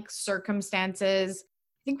seem like circumstances.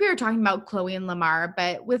 I think we were talking about Chloe and Lamar,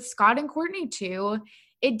 but with Scott and Kourtney too,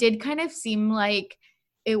 it did kind of seem like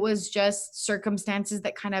it was just circumstances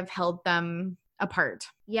that kind of held them apart.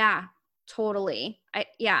 Yeah, totally.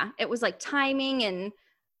 It was like timing and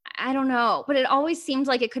I don't know, but it always seems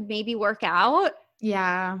like it could maybe work out.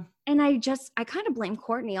 Yeah. And I kind of blame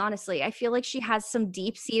Kourtney, honestly. I feel like she has some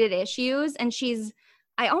deep-seated issues and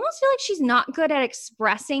I almost feel like she's not good at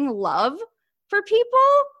expressing love for people.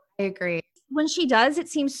 I agree. When she does, it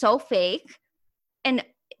seems so fake and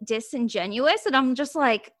disingenuous. And I'm just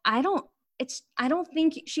like, I don't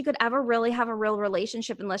think she could ever really have a real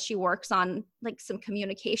relationship unless she works on like some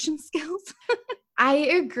communication skills. I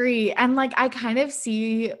agree. And like, I kind of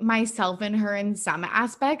see myself in her in some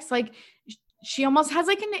aspects. Like, she almost has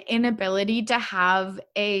like an inability to have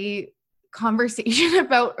a conversation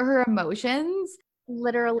about her emotions.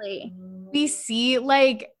 Literally. We see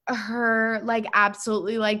like her like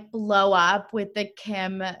absolutely like blow up with the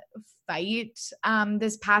Kim fight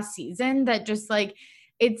this past season, that just like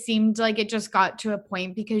it seemed like it just got to a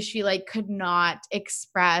point because she like could not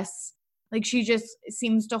express, like she just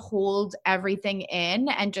seems to hold everything in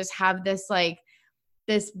and just have this like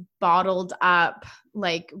this bottled up,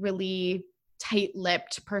 like really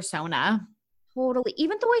tight-lipped persona. Totally.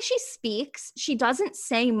 Even the way she speaks, she doesn't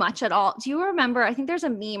say much at all. Do you remember? I think there's a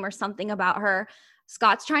meme or something about her.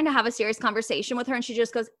 Scott's trying to have a serious conversation with her and she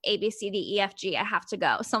just goes, A, B, C, D, E, F, G, I have to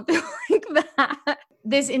go. Something like that.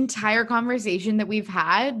 This entire conversation that we've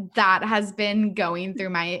had, that has been going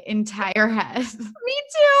through my entire head. Me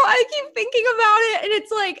too. I keep thinking about it. And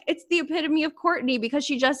it's like, it's the epitome of Kourtney, because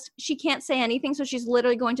she can't say anything. So she's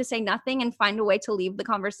literally going to say nothing and find a way to leave the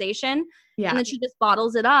conversation. Yeah. And then she just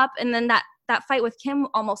bottles it up. And then that fight with Kim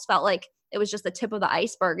almost felt like it was just the tip of the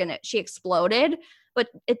iceberg and she exploded, but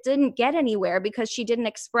it didn't get anywhere because she didn't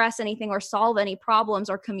express anything or solve any problems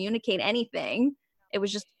or communicate anything. It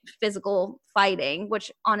was just physical fighting,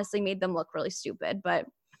 which honestly made them look really stupid. But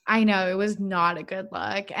I know, it was not a good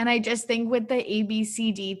look. And I just think with the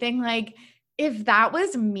ABCD thing, like if that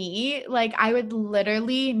was me, like I would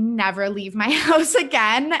literally never leave my house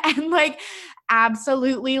again and like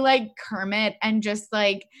absolutely like Kermit and just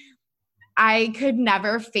like I could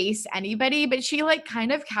never face anybody. But she like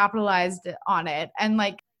kind of capitalized on it and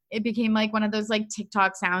like it became like one of those like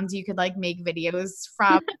TikTok sounds you could like make videos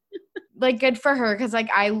from. Like good for her, because like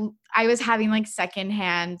I was having like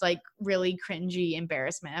secondhand like really cringy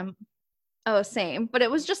embarrassment. Oh, same. But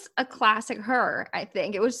it was just a classic her, I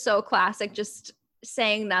think. It was so classic, just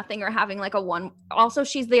saying nothing or having like a one. Also,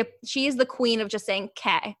 she is the queen of just saying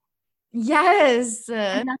K. Yes.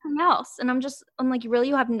 And nothing else. And I'm like, really,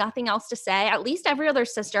 you have nothing else to say? At least every other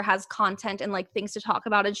sister has content and like things to talk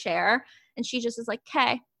about and share. And she just is like,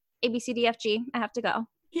 K, A, B, C, D, F, G, I have to go.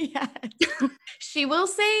 Yes. She will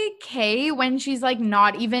say K when she's like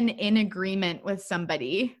not even in agreement with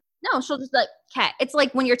somebody. No, she'll just like, K. It's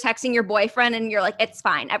like when you're texting your boyfriend and you're like, it's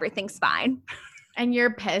fine. Everything's fine. And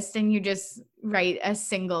you're pissed and you just write a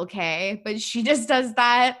single K. But she just does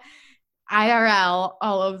that IRL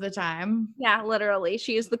all of the time. Yeah, literally.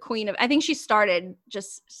 She is the queen of, I think she started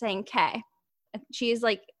just saying K. She's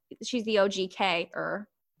the OG K-er.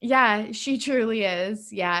 Yeah, she truly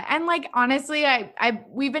is. Yeah. And like honestly,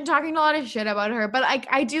 we've been talking a lot of shit about her, but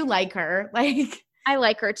I do like her. Like I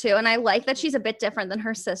like her too. And I like that she's a bit different than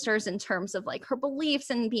her sisters in terms of like her beliefs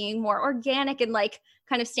and being more organic and like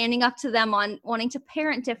kind of standing up to them on wanting to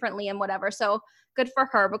parent differently and whatever. So good for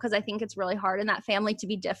her, because I think it's really hard in that family to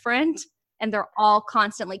be different and they're all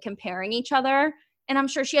constantly comparing each other. And I'm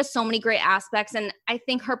sure she has so many great aspects. And I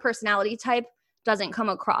think her personality type doesn't come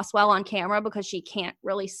across well on camera because she can't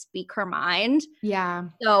really speak her mind. yeah,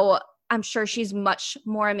 So I'm sure she's much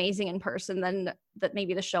more amazing in person than that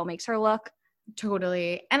maybe the show makes her look.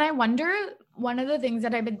 totally. And I wonder, one of the things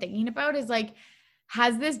that I've been thinking about is like,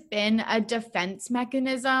 has this been a defense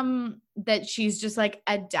mechanism that she's just like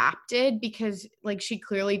adapted because like she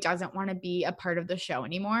clearly doesn't want to be a part of the show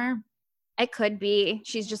anymore? It could be.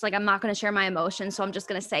 She's just like, I'm not going to share my emotions. So I'm just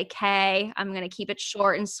going to say K. I'm going to keep it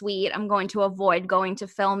short and sweet. I'm going to avoid going to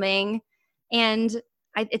filming. And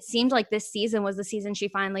it seemed like this season was the season she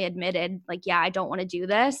finally admitted, like, yeah, I don't want to do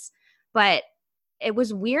this. But it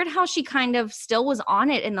was weird how she kind of still was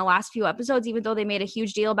on it in the last few episodes, even though they made a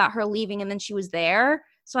huge deal about her leaving and then she was there.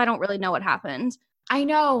 So I don't really know what happened. I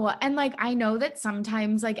know. And like, I know that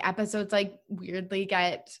sometimes like episodes like weirdly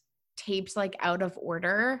get taped like out of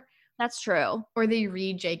order That's true. or they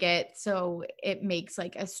rejig it. So it makes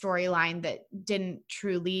like a storyline that didn't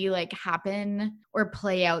truly like happen or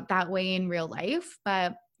play out that way in real life.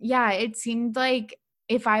 But yeah, it seemed like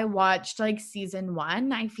if I watched like season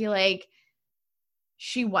one, I feel like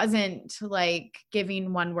she wasn't like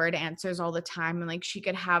giving one word answers all the time and like she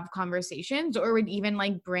could have conversations or would even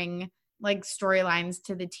like bring like storylines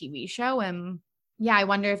to the TV show. And yeah, I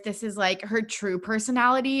wonder if this is like her true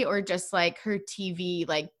personality or just like her TV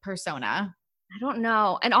like persona. I don't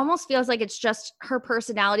know. It almost feels like it's just her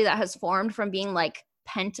personality that has formed from being like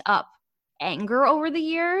pent up anger over the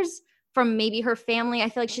years from maybe her family. I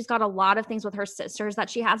feel like she's got a lot of things with her sisters that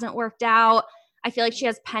she hasn't worked out. I feel like she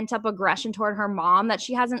has pent up aggression toward her mom that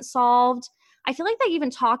she hasn't solved. I feel like they even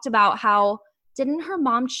talked about how didn't her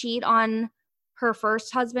mom cheat on her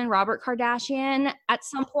first husband, Robert Kardashian, at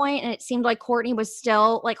some point, and it seemed like Kourtney was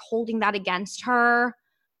still like holding that against her.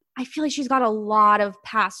 I feel like she's got a lot of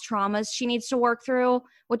past traumas she needs to work through,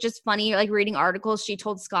 which is funny. Like reading articles, she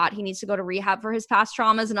told Scott he needs to go to rehab for his past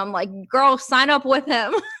traumas. And I'm like, girl, sign up with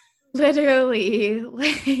him. Literally,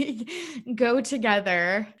 like go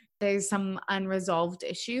together. There's some unresolved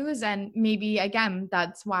issues. And maybe, again,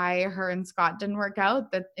 that's why her and Scott didn't work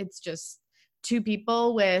out, that it's just two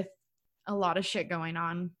people with a lot of shit going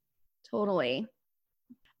on. Totally.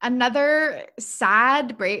 Another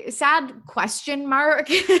sad question mark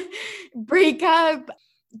breakup.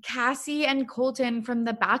 Cassie and Colton from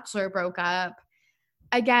The Bachelor broke up.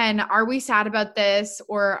 Again, are we sad about this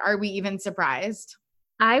or are we even surprised?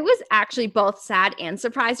 I was actually both sad and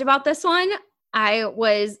surprised about this one.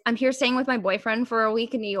 I'm here staying with my boyfriend for a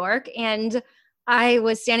week in New York, and I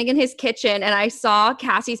was standing in his kitchen and I saw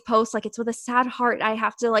Cassie's post, like, it's with a sad heart I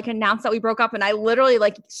have to like announce that we broke up. And I literally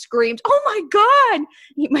like screamed, oh my God.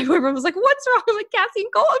 My boyfriend was like, what's wrong? I'm like, Cassie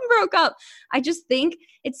and Colton broke up. I just think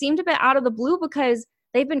it seemed a bit out of the blue because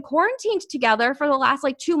they've been quarantined together for the last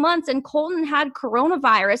like 2 months, and Colton had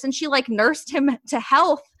coronavirus and she like nursed him to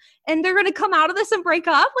health, and they're going to come out of this and break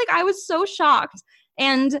up. Like, I was so shocked.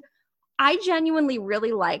 And I genuinely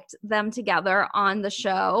really liked them together on the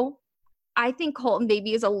show. I think Colton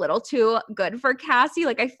Baby is a little too good for Cassie.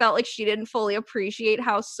 Like, I felt like she didn't fully appreciate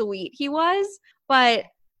how sweet he was. But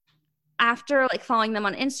after like following them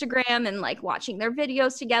on Instagram and like watching their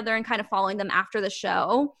videos together and kind of following them after the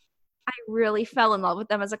show, I really fell in love with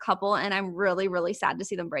them as a couple. And I'm really, really sad to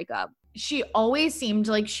see them break up. She always seemed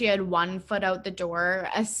like she had one foot out the door,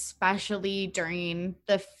 especially during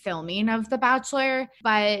the filming of The Bachelor.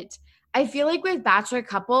 But I feel like with Bachelor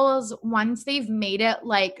couples, once they've made it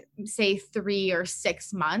like, say, 3 or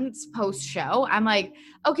 6 months post show, I'm like,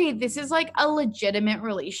 okay, this is like a legitimate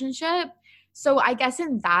relationship. So I guess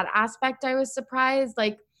in that aspect, I was surprised,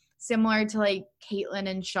 like similar to like Caitlyn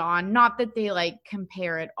and Sean. Not that they like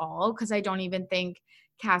compare at all, because I don't even think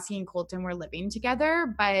Cassie and Colton were living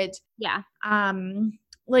together, but yeah,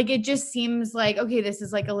 like it just seems like, okay, this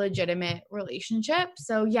is like a legitimate relationship.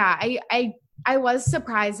 So yeah, I was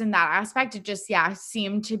surprised in that aspect. It just, yeah,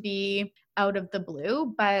 seemed to be out of the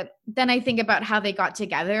blue. But then I think about how they got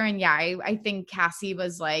together. And yeah, I think Cassie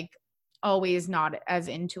was like always not as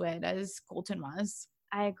into it as Colton was.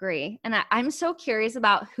 I agree. And I'm so curious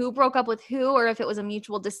about who broke up with who, or if it was a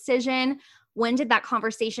mutual decision. When did that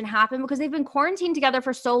conversation happen? Because they've been quarantined together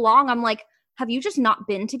for so long. I'm like, have you just not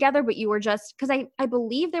been together, but you were just, because I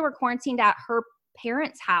believe they were quarantined at her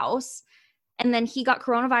parents' house. And then he got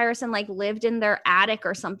coronavirus and like lived in their attic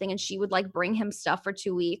or something. And she would like bring him stuff for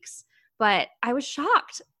 2 weeks. But I was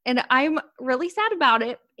shocked and I'm really sad about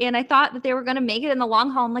it. And I thought that they were going to make it in the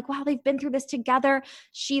long haul. I'm like, wow, they've been through this together.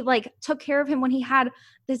 She like took care of him when he had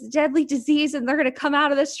this deadly disease and they're going to come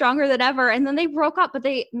out of this stronger than ever. And then they broke up, but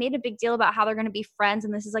they made a big deal about how they're going to be friends.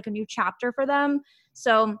 And this is like a new chapter for them.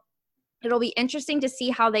 So it'll be interesting to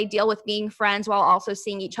see how they deal with being friends while also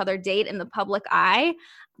seeing each other date in the public eye.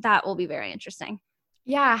 That will be very interesting.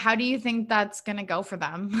 Yeah. How do you think that's going to go for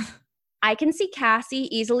them? I can see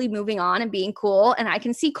Cassie easily moving on and being cool. And I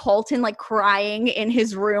can see Colton like crying in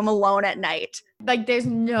his room alone at night. Like there's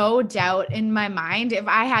no doubt in my mind. If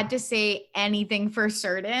I had to say anything for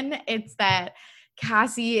certain, it's that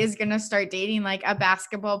Cassie is going to start dating like a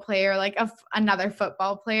basketball player, like another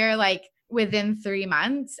football player, like within 3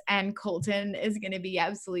 months. And Colton is going to be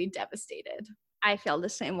absolutely devastated. I feel the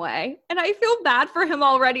same way. And I feel bad for him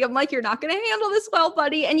already. I'm like, you're not going to handle this well,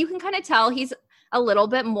 buddy. And you can kind of tell he's a little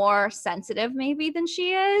bit more sensitive maybe than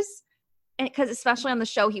she is. And because especially on the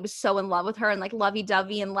show, he was so in love with her and like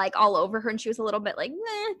lovey-dovey and like all over her. And she was a little bit like,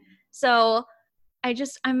 meh. So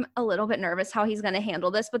I'm a little bit nervous how he's going to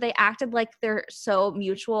handle this, but they acted like they're so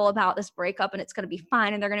mutual about this breakup and it's going to be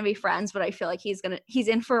fine and they're going to be friends. But I feel like he's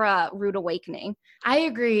in for a rude awakening. I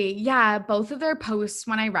agree. Yeah. Both of their posts,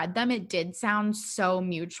 when I read them, it did sound so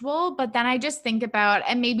mutual, but then I just think about,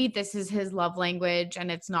 and maybe this is his love language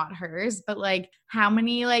and it's not hers, but like how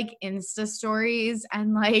many like Insta stories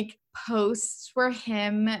and like posts were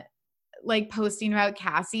him like posting about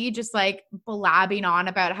Cassie, just like blabbing on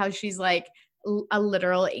about how she's like a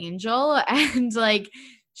literal angel and like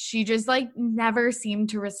she just like never seemed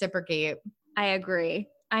to reciprocate. I agree.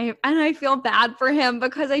 I feel bad for him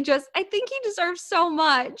because I think he deserves so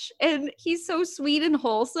much and he's so sweet and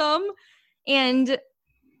wholesome. And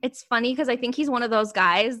it's funny because I think he's one of those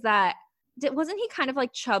guys that wasn't he kind of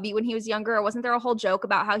like chubby when he was younger, or wasn't there a whole joke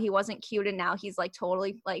about how he wasn't cute and now he's like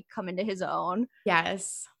totally like come into his own?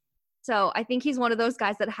 Yes. So I think he's one of those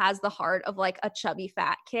guys that has the heart of like a chubby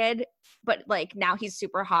fat kid, but like now he's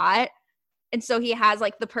super hot. And so he has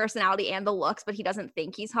like the personality and the looks, but he doesn't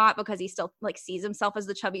think he's hot because he still like sees himself as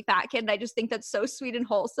the chubby fat kid. And I just think that's so sweet and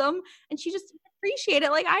wholesome. And she just appreciate it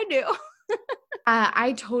like I do.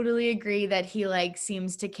 I totally agree that he like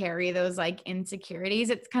seems to carry those like insecurities.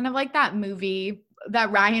 It's kind of like that movie,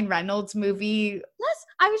 that Ryan Reynolds movie. Yes,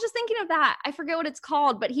 I was just thinking of that. I forget what it's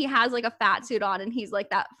called, but he has like a fat suit on and he's like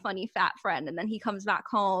that funny fat friend. And then he comes back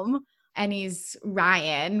home. And he's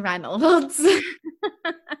Ryan Reynolds.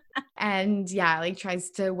 And yeah, like tries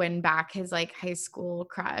to win back his like high school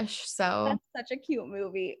crush. So that's such a cute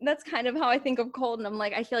movie. That's kind of how I think of Colton. I'm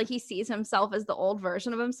like, I feel like he sees himself as the old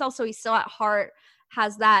version of himself. So he still at heart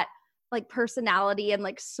has that like personality and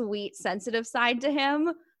like sweet, sensitive side to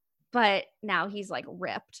him. But now he's like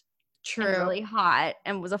ripped. True. And really hot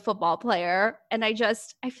and was a football player. And I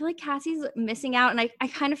feel like Cassie's missing out. And I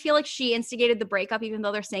kind of feel like she instigated the breakup, even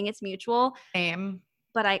though they're saying it's mutual. Same.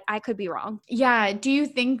 But I could be wrong. Yeah. Do you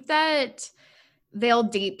think that they'll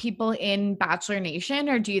date people in Bachelor Nation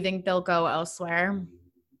or do you think they'll go elsewhere?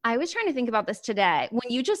 I was trying to think about this today. When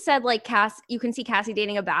you just said like you can see Cassie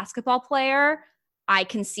dating a basketball player, I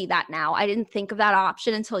can see that now. I didn't think of that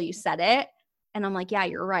option until you said it. And I'm like, yeah,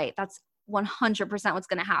 you're right. That's 100% what's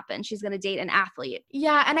going to happen. She's going to date an athlete.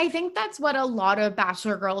 Yeah. And I think that's what a lot of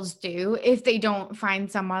Bachelor girls do if they don't find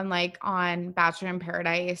someone like on Bachelor in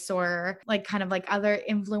Paradise or like kind of like other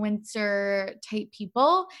influencer type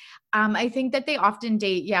people. I think that they often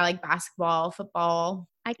date, like basketball, football.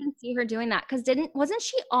 I can see her doing that because wasn't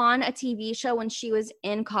she on a TV show when she was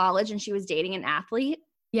in college and she was dating an athlete?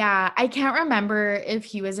 Yeah. I can't remember if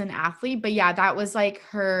he was an athlete, but yeah, that was like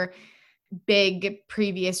her big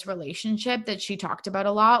previous relationship that she talked about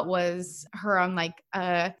a lot, was her on like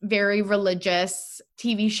a very religious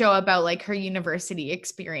TV show about like her university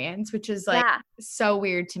experience, which is like so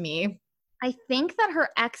weird to me. I think that her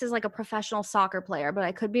ex is like a professional soccer player, but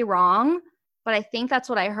I could be wrong. But I think that's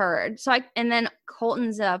what I heard. And then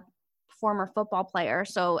Colton's a former football player.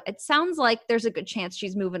 So it sounds like there's a good chance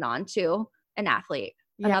she's moving on to an athlete,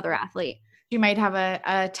 another athlete. She might have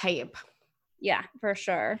a type. Yeah, for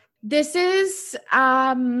sure. This is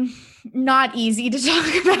not easy to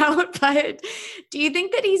talk about, but do you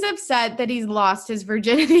think that he's upset that he's lost his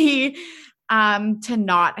virginity to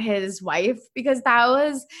not his wife? Because I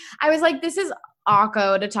was like, this is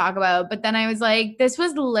awkward to talk about, but then I was like, this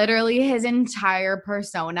was literally his entire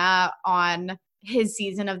persona on his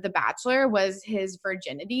season of The Bachelor was his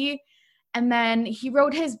virginity. And then he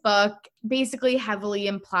wrote his book, basically heavily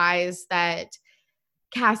implies that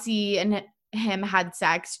Cassie and him had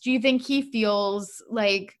sex. Do you think he feels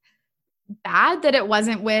like bad that it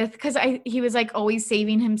wasn't with, because he was like always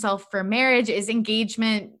saving himself for marriage. Is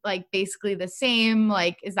engagement like basically the same?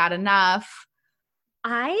 Like, is that enough?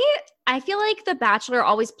 I feel like The Bachelor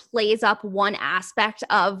always plays up one aspect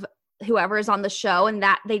of whoever is on the show and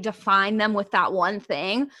that they define them with that one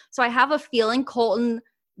thing. So I have a feeling Colton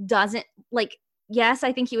doesn't like, yes,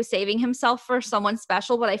 I think he was saving himself for someone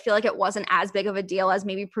special, but I feel like it wasn't as big of a deal as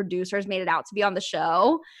maybe producers made it out to be on the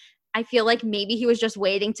show. I feel like maybe he was just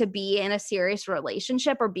waiting to be in a serious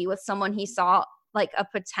relationship or be with someone he saw like a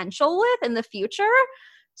potential with in the future.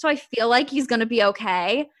 So I feel like he's going to be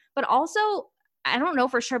okay. But also, I don't know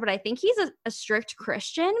for sure, but I think he's a strict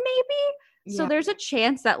Christian maybe. So Yeah. there's a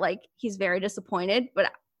chance that like he's very disappointed.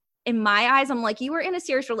 But in my eyes, I'm like, you were in a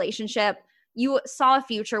serious relationship. You saw a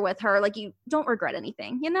future with her. Like, you don't regret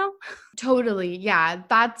anything, you know? Totally. Yeah.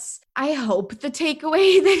 I hope the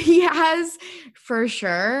takeaway that he has for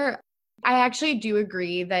sure. I actually do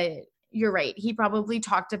agree that you're right. He probably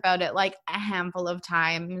talked about it like a handful of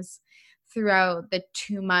times throughout the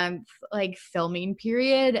 2-month like filming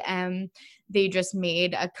period. And they just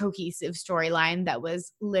made a cohesive storyline that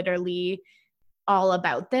was literally all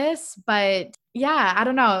about this. But yeah, I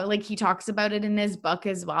don't know. Like he talks about it in his book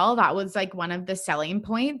as well. That was like one of the selling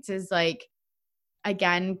points is like,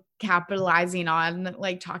 again, capitalizing on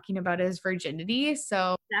like talking about his virginity.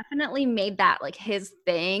 So Definitely made that like his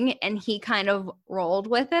thing. And he kind of rolled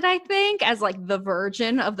with it, I think, as like the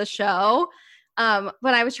virgin of the show. But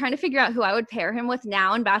I was trying to figure out who I would pair him with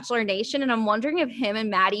now in Bachelor Nation. And I'm wondering if him and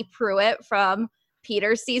Maddie Pruitt from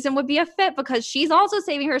Peter's season would be a fit because she's also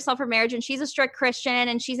saving herself for marriage and she's a strict Christian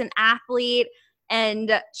and she's an athlete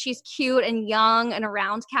and she's cute and young and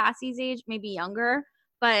around Cassie's age, maybe younger.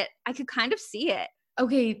 But I could kind of see it.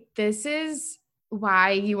 okay, this is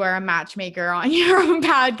why you are a matchmaker on your own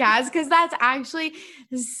podcast, because that's actually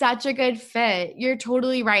such a good fit. You're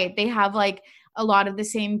totally right. They have like a lot of the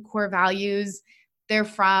same core values. They're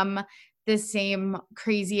from the same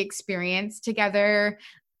crazy experience together.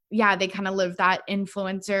 Yeah, they kind of live that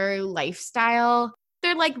influencer lifestyle.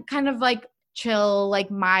 They're like kind of like chill,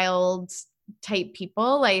 like mild type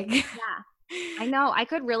people. Like, Yeah, I know. I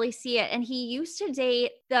could really see it. And he used to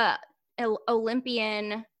date the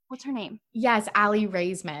Olympian, what's her name? yes, Allie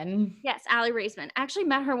Raisman. Yes, Allie Raisman. I actually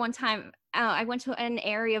met her one time. I went to an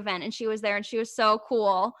area event and she was there and she was so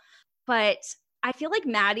cool. But I feel like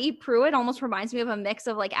Maddie Pruitt almost reminds me of a mix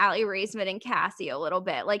of like Allie Raisman and Cassie a little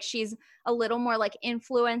bit. Like she's a little more like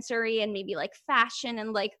influencery and maybe like fashion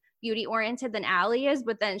and like beauty oriented than Allie is,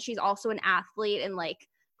 but then she's also an athlete and like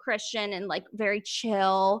Christian and like very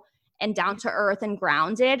chill and down to earth and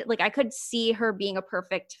grounded. Like I could see her being a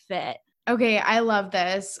perfect fit. Okay, I love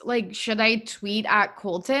this. Like, should I tweet at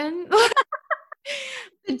Colton?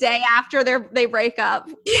 The day after they break up.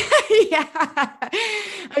 Yeah.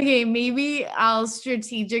 Okay, maybe I'll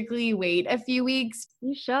strategically wait a few weeks.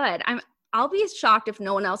 You should. I'll be shocked if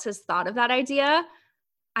no one else has thought of that idea.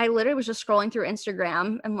 I literally was just scrolling through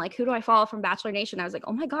Instagram and like, who do I follow from Bachelor Nation? I was like,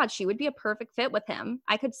 oh my God, she would be a perfect fit with him.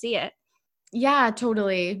 I could see it. Yeah,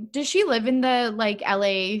 totally. Does she live in the like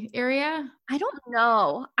LA area? I don't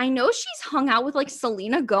know. I know she's hung out with like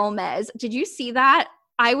Selena Gomez. Did you see that?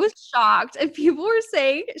 I was shocked. And people were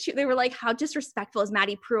saying, they were like, how disrespectful is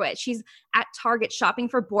Maddie Pruitt? She's at Target shopping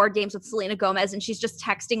for board games with Selena Gomez and she's just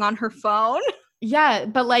texting on her phone. Yeah,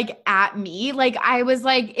 but like at me, like I was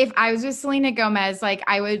like, if I was with Selena Gomez, like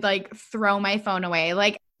I would like throw my phone away.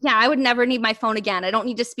 Like, yeah, I would never need my phone again. I don't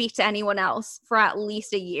need to speak to anyone else for at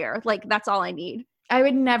least a year. Like that's all I need. I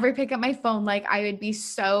would never pick up my phone. Like I would be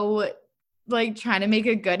so like trying to make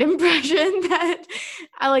a good impression that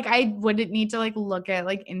I wouldn't need to like look at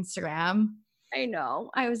like Instagram. I know.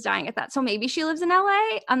 I was dying at that. So maybe she lives in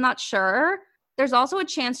LA. I'm not sure. There's also a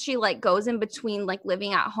chance she like goes in between like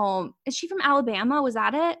living at home. Is she from Alabama? Was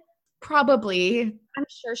that it? Probably. I'm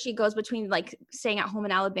sure she goes between like staying at home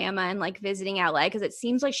in Alabama and like visiting LA because it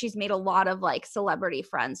seems like she's made a lot of like celebrity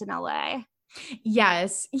friends in LA.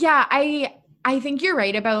 Yes. Yeah, I think you're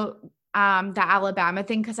right about the Alabama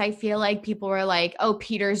thing, because I feel like people were like, oh,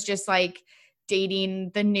 Peter's just like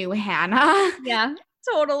dating the new Hannah. Yeah,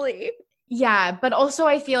 totally. Yeah, but also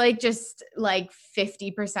I feel like just like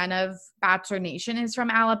 50% of Bachelor Nation is from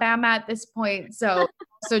Alabama at this point. So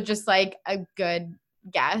just like a good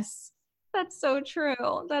guess. That's so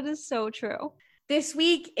true. That is so true. This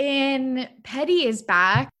week in Petty is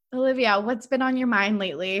back. Olivia, what's been on your mind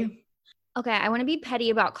lately? Okay, I want to be petty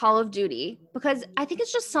about Call of Duty because I think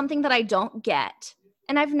it's just something that I don't get.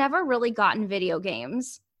 And I've never really gotten video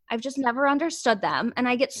games. I've just never understood them. And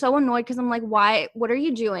I get so annoyed because I'm like, why? What are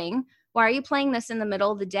you doing? Why are you playing this in the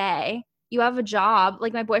middle of the day? you have a job.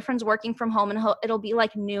 Like my boyfriend's working from home and it'll be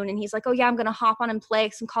like noon and he's like, oh yeah, I'm going to hop on and play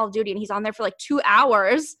some Call of Duty. And he's on there for like 2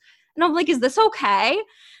 hours. And I'm like, is this okay?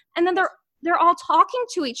 And then they're all talking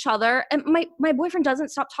to each other. And my boyfriend doesn't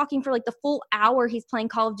stop talking for like the full hour he's playing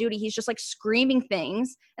Call of Duty. He's just like screaming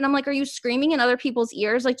things. And I'm like, are you screaming in other people's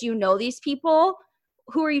ears? Like, do you know these people?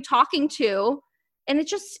 Who are you talking to? And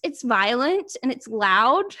it's violent and it's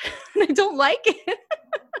loud and I don't like it.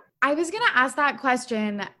 I was going to ask that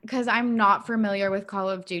question because I'm not familiar with Call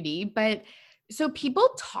of Duty, but so people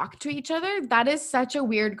talk to each other? That is such a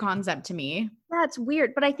weird concept to me. That's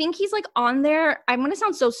weird. But I think he's like on there. I'm going to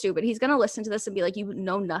sound so stupid. He's going to listen to this and be like, you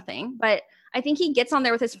know nothing. But I think he gets on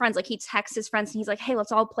there with his friends. Like he texts his friends and he's like, hey,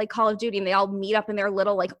 let's all play Call of Duty. And they all meet up in their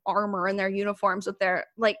little like armor and their uniforms with their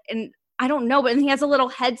like, and I don't know, but he has a little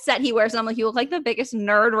headset he wears. And I'm like, you look like the biggest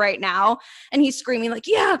nerd right now. And he's screaming like,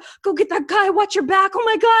 yeah, go get that guy. Watch your back. Oh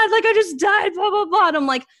my God. Like I just died, blah, blah, blah. And I'm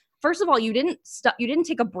like, first of all, you didn't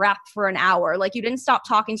take a breath for an hour. Like you didn't stop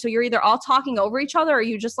talking. So you're either all talking over each other or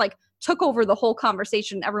you just like took over the whole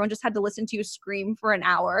conversation. Everyone just had to listen to you scream for an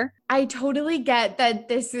hour. I totally get that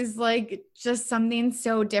this is like just something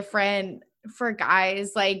so different for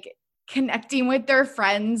guys, like connecting with their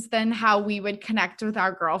friends than how we would connect with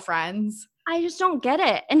our girlfriends. I just don't get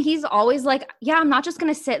it. And he's always like, yeah, I'm not just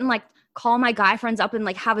going to sit and like call my guy friends up and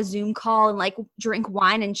like have a Zoom call and like drink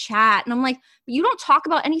wine and chat. And I'm like, you don't talk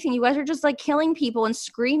about anything. You guys are just like killing people and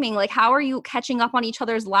screaming. Like, how are you catching up on each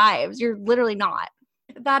other's lives? You're literally not.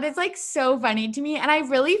 That is like so funny to me. And I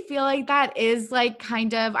really feel like that is like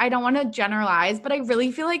kind of, I don't want to generalize, but I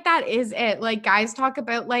really feel like that is it. Like guys talk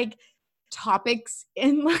about like topics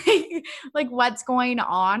in like what's going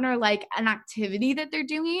on or like an activity that they're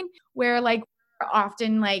doing where like we're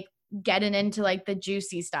often like getting into like the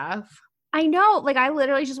juicy stuff. I know. Like I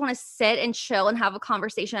literally just want to sit and chill and have a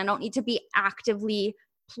conversation. I don't need to be actively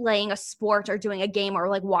playing a sport or doing a game or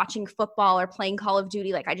like watching football or playing Call of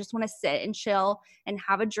Duty. Like I just want to sit and chill and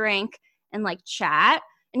have a drink and like chat.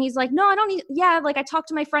 And he's like, no, I don't need, yeah, like I talked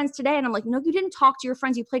to my friends today. And I'm like, no, you didn't talk to your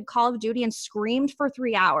friends. You played Call of Duty and screamed for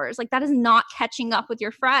 3 hours. Like that is not catching up with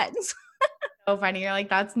your friends. So funny. You're like,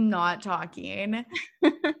 that's not talking.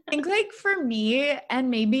 I think like for me, and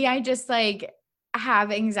maybe I just like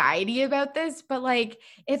have anxiety about this, but like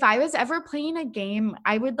if I was ever playing a game,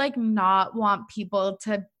 I would like not want people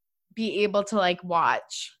to be able to like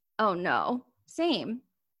watch. Oh no, same.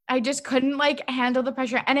 I just couldn't like handle the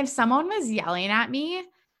pressure. And if someone was yelling at me,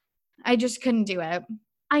 I just couldn't do it.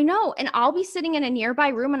 I know. And I'll be sitting in a nearby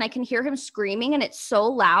room and I can hear him screaming and it's so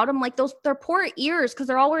loud. I'm like, their poor ears, because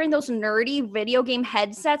they're all wearing those nerdy video game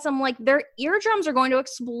headsets. I'm like, their eardrums are going to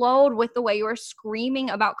explode with the way you are screaming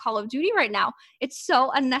about Call of Duty right now. It's so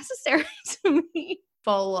unnecessary to me.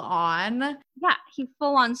 Full on. Yeah, he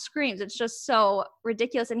full on screams. It's just so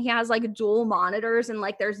ridiculous. And he has like dual monitors and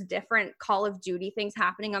like there's different Call of Duty things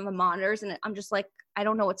happening on the monitors. And I'm just like, I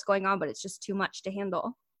don't know what's going on, but it's just too much to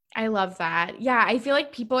handle. I love that. Yeah, I feel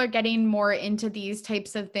like people are getting more into these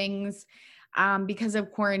types of things because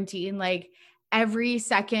of quarantine. Like every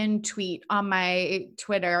second tweet on my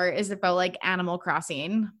Twitter is about like Animal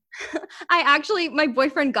Crossing. My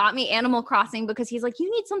boyfriend got me Animal Crossing because he's like,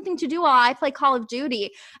 you need something to do while I play Call of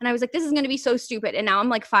Duty. And I was like, this is going to be so stupid. And now I'm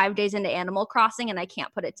like 5 days into Animal Crossing and I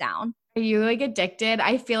can't put it down. Are you like addicted?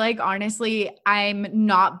 I feel like honestly, I'm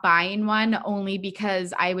not buying one only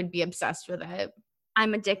because I would be obsessed with it.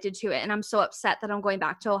 I'm addicted to it. And I'm so upset that I'm going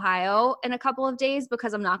back to Ohio in a couple of days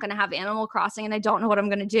because I'm not going to have Animal Crossing and I don't know what I'm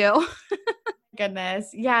going to do. Goodness.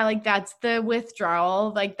 Yeah, like that's the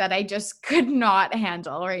withdrawal like that I just could not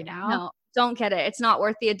handle right now. No, don't get it. It's not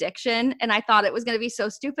worth the addiction. And I thought it was going to be so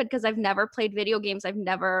stupid because I've never played video games. I've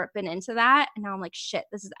never been into that. And now I'm like, shit,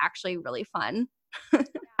 this is actually really fun.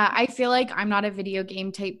 I feel like I'm not a video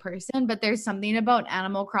game type person, but there's something about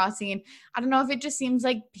Animal Crossing. I don't know if it just seems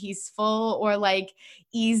like peaceful or like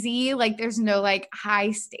easy. Like there's no like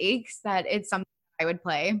high stakes that it's something I would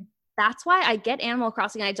play. That's why I get Animal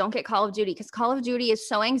Crossing and I don't get Call of Duty because Call of Duty is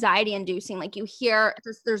so anxiety inducing. Like you hear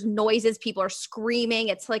there's noises, people are screaming.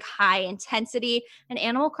 It's like high intensity. And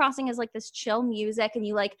Animal Crossing is like this chill music and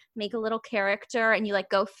you like make a little character and you like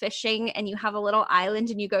go fishing and you have a little island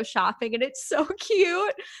and you go shopping and it's so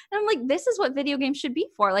cute. And I'm like, this is what video games should be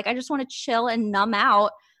for. Like I just want to chill and numb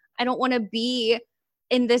out. I don't want to be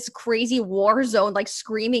in this crazy war zone, like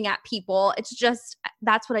screaming at people. It's just,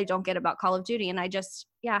 that's what I don't get about Call of Duty. And I just,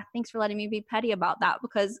 yeah, thanks for letting me be petty about that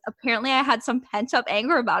because apparently I had some pent up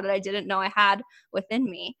anger about it I didn't know I had within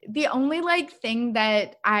me. The only like thing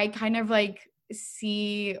that I kind of like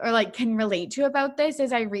see or like can relate to about this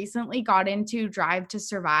is I recently got into Drive to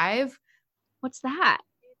Survive. What's that?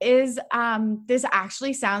 is this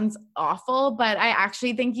actually sounds awful, but I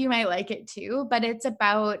actually think you might like it too. But it's a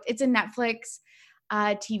Netflix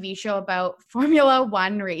TV show about Formula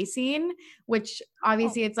One racing, which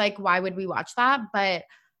obviously it's like, why would we watch that? But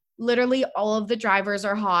literally all of the drivers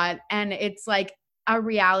are hot, and it's like a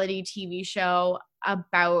reality TV show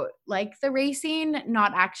about like the racing,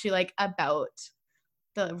 not actually like about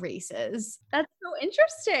the races. That's so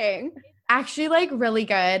interesting. Actually, like really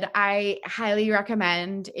good. I highly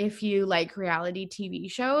recommend if you like reality TV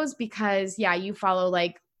shows, because yeah, you follow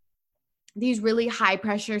like these really high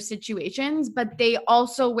pressure situations, but they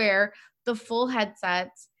also wear the full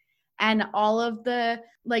headsets, and all of the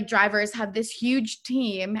like drivers have this huge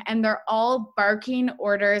team, and they're all barking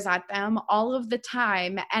orders at them all of the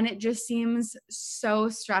time, and it just seems so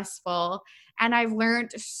stressful. And I've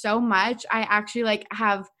learned so much. I actually like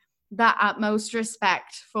have the utmost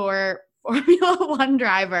respect for Formula One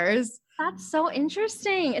drivers. That's so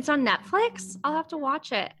interesting. It's on Netflix. I'll have to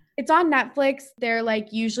watch it. It's on Netflix. They're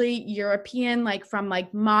like usually European, like from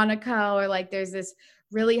like Monaco, or like there's this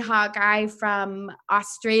really hot guy from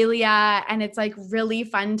Australia, and it's like really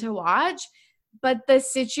fun to watch. But the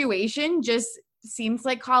situation just seems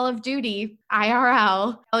like Call of Duty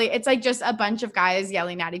IRL. It's like just a bunch of guys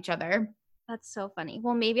yelling at each other. That's so funny.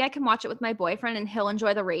 Well, maybe I can watch it with my boyfriend and he'll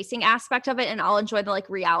enjoy the racing aspect of it and I'll enjoy the like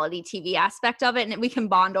reality TV aspect of it, and we can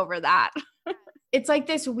bond over that. It's like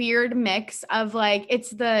this weird mix of like, it's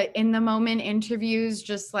the in the moment interviews,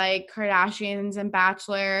 just like Kardashians and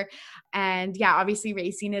Bachelor. And yeah, obviously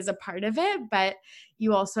racing is a part of it, but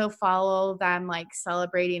you also follow them like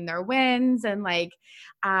celebrating their wins and like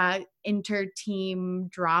inter-team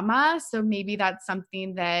drama. So maybe that's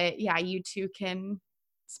something that, yeah, you two can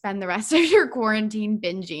spend the rest of your quarantine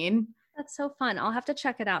binging. That's so fun. I'll have to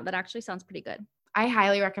check it out. That actually sounds pretty good. I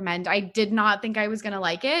highly recommend. I did not think I was going to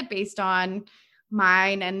like it based on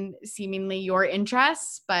mine and seemingly your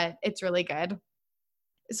interests, but it's really good.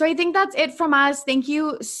 So I think that's it from us. Thank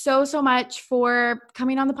you so, so much for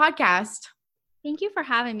coming on the podcast. Thank you for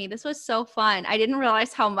having me. This was so fun. I didn't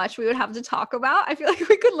realize how much we would have to talk about. I feel like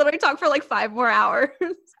we could literally talk for like 5 more hours.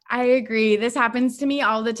 I agree. This happens to me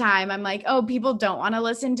all the time. I'm like, oh, people don't want to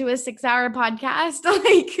listen to a 6-hour podcast.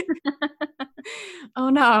 Like, oh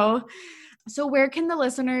no. So where can the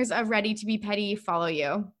listeners of Ready to Be Petty follow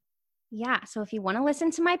you? Yeah. So if you want to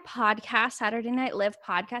listen to my podcast, Saturday Night Live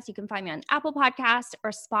podcast, you can find me on Apple Podcasts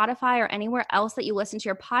or Spotify or anywhere else that you listen to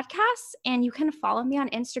your podcasts. And you can follow me on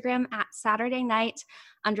Instagram at Saturday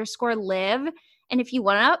Night_Live. And if you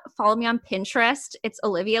want to follow me on Pinterest, it's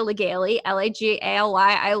Olivia Lagaley, Lagali.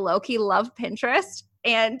 I low-key love Pinterest.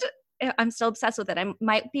 And I'm still obsessed with it. I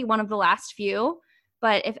might be one of the last few.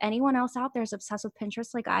 But if anyone else out there is obsessed with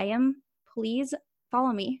Pinterest like I am, please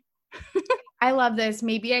follow me. I love this.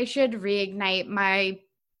 Maybe I should reignite my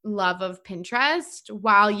love of Pinterest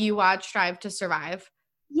while you watch Drive to Survive.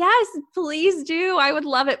 Yes, please do. I would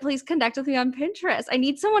love it. Please connect with me on Pinterest. I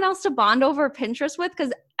need someone else to bond over Pinterest with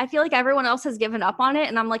because I feel like everyone else has given up on it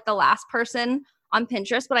and I'm like the last person on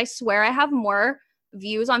Pinterest, but I swear I have more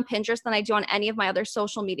views on Pinterest than I do on any of my other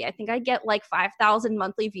social media. I think I get like 5,000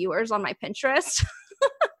 monthly viewers on my Pinterest.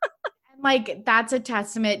 Like, that's a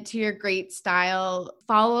testament to your great style.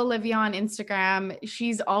 Follow Olivia on Instagram.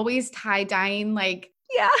 She's always tie-dyeing. Like,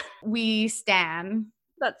 yeah, we stan.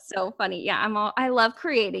 That's so funny. Yeah, I love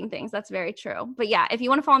creating things. That's very true. But yeah, if you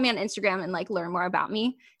want to follow me on Instagram and like learn more about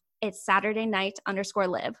me, it's Saturday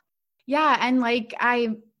Night_Live. Yeah. And like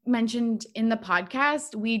I mentioned in the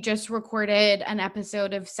podcast, we just recorded an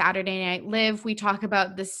episode of Saturday Night Live. We talk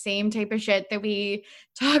about the same type of shit that we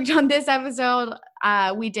talked on this episode.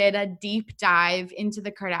 We did a deep dive into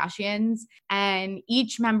the Kardashians and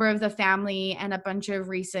each member of the family and a bunch of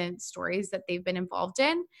recent stories that they've been involved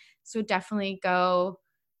in. So definitely go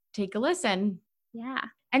take a listen. Yeah.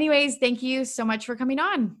 Anyways, thank you so much for coming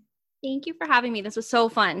on. Thank you for having me. This was so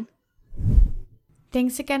fun.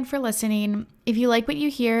 Thanks again for listening. If you like what you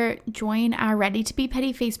hear, join our Ready to Be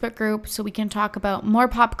Petty Facebook group so we can talk about more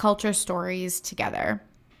pop culture stories together.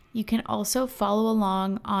 You can also follow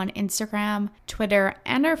along on Instagram, Twitter,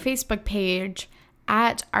 and our Facebook page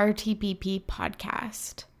at RTPP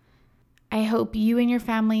Podcast. I hope you and your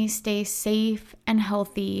family stay safe and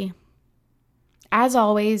healthy. As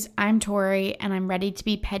always, I'm Tori, and I'm ready to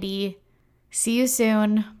be petty. See you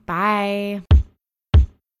soon. Bye.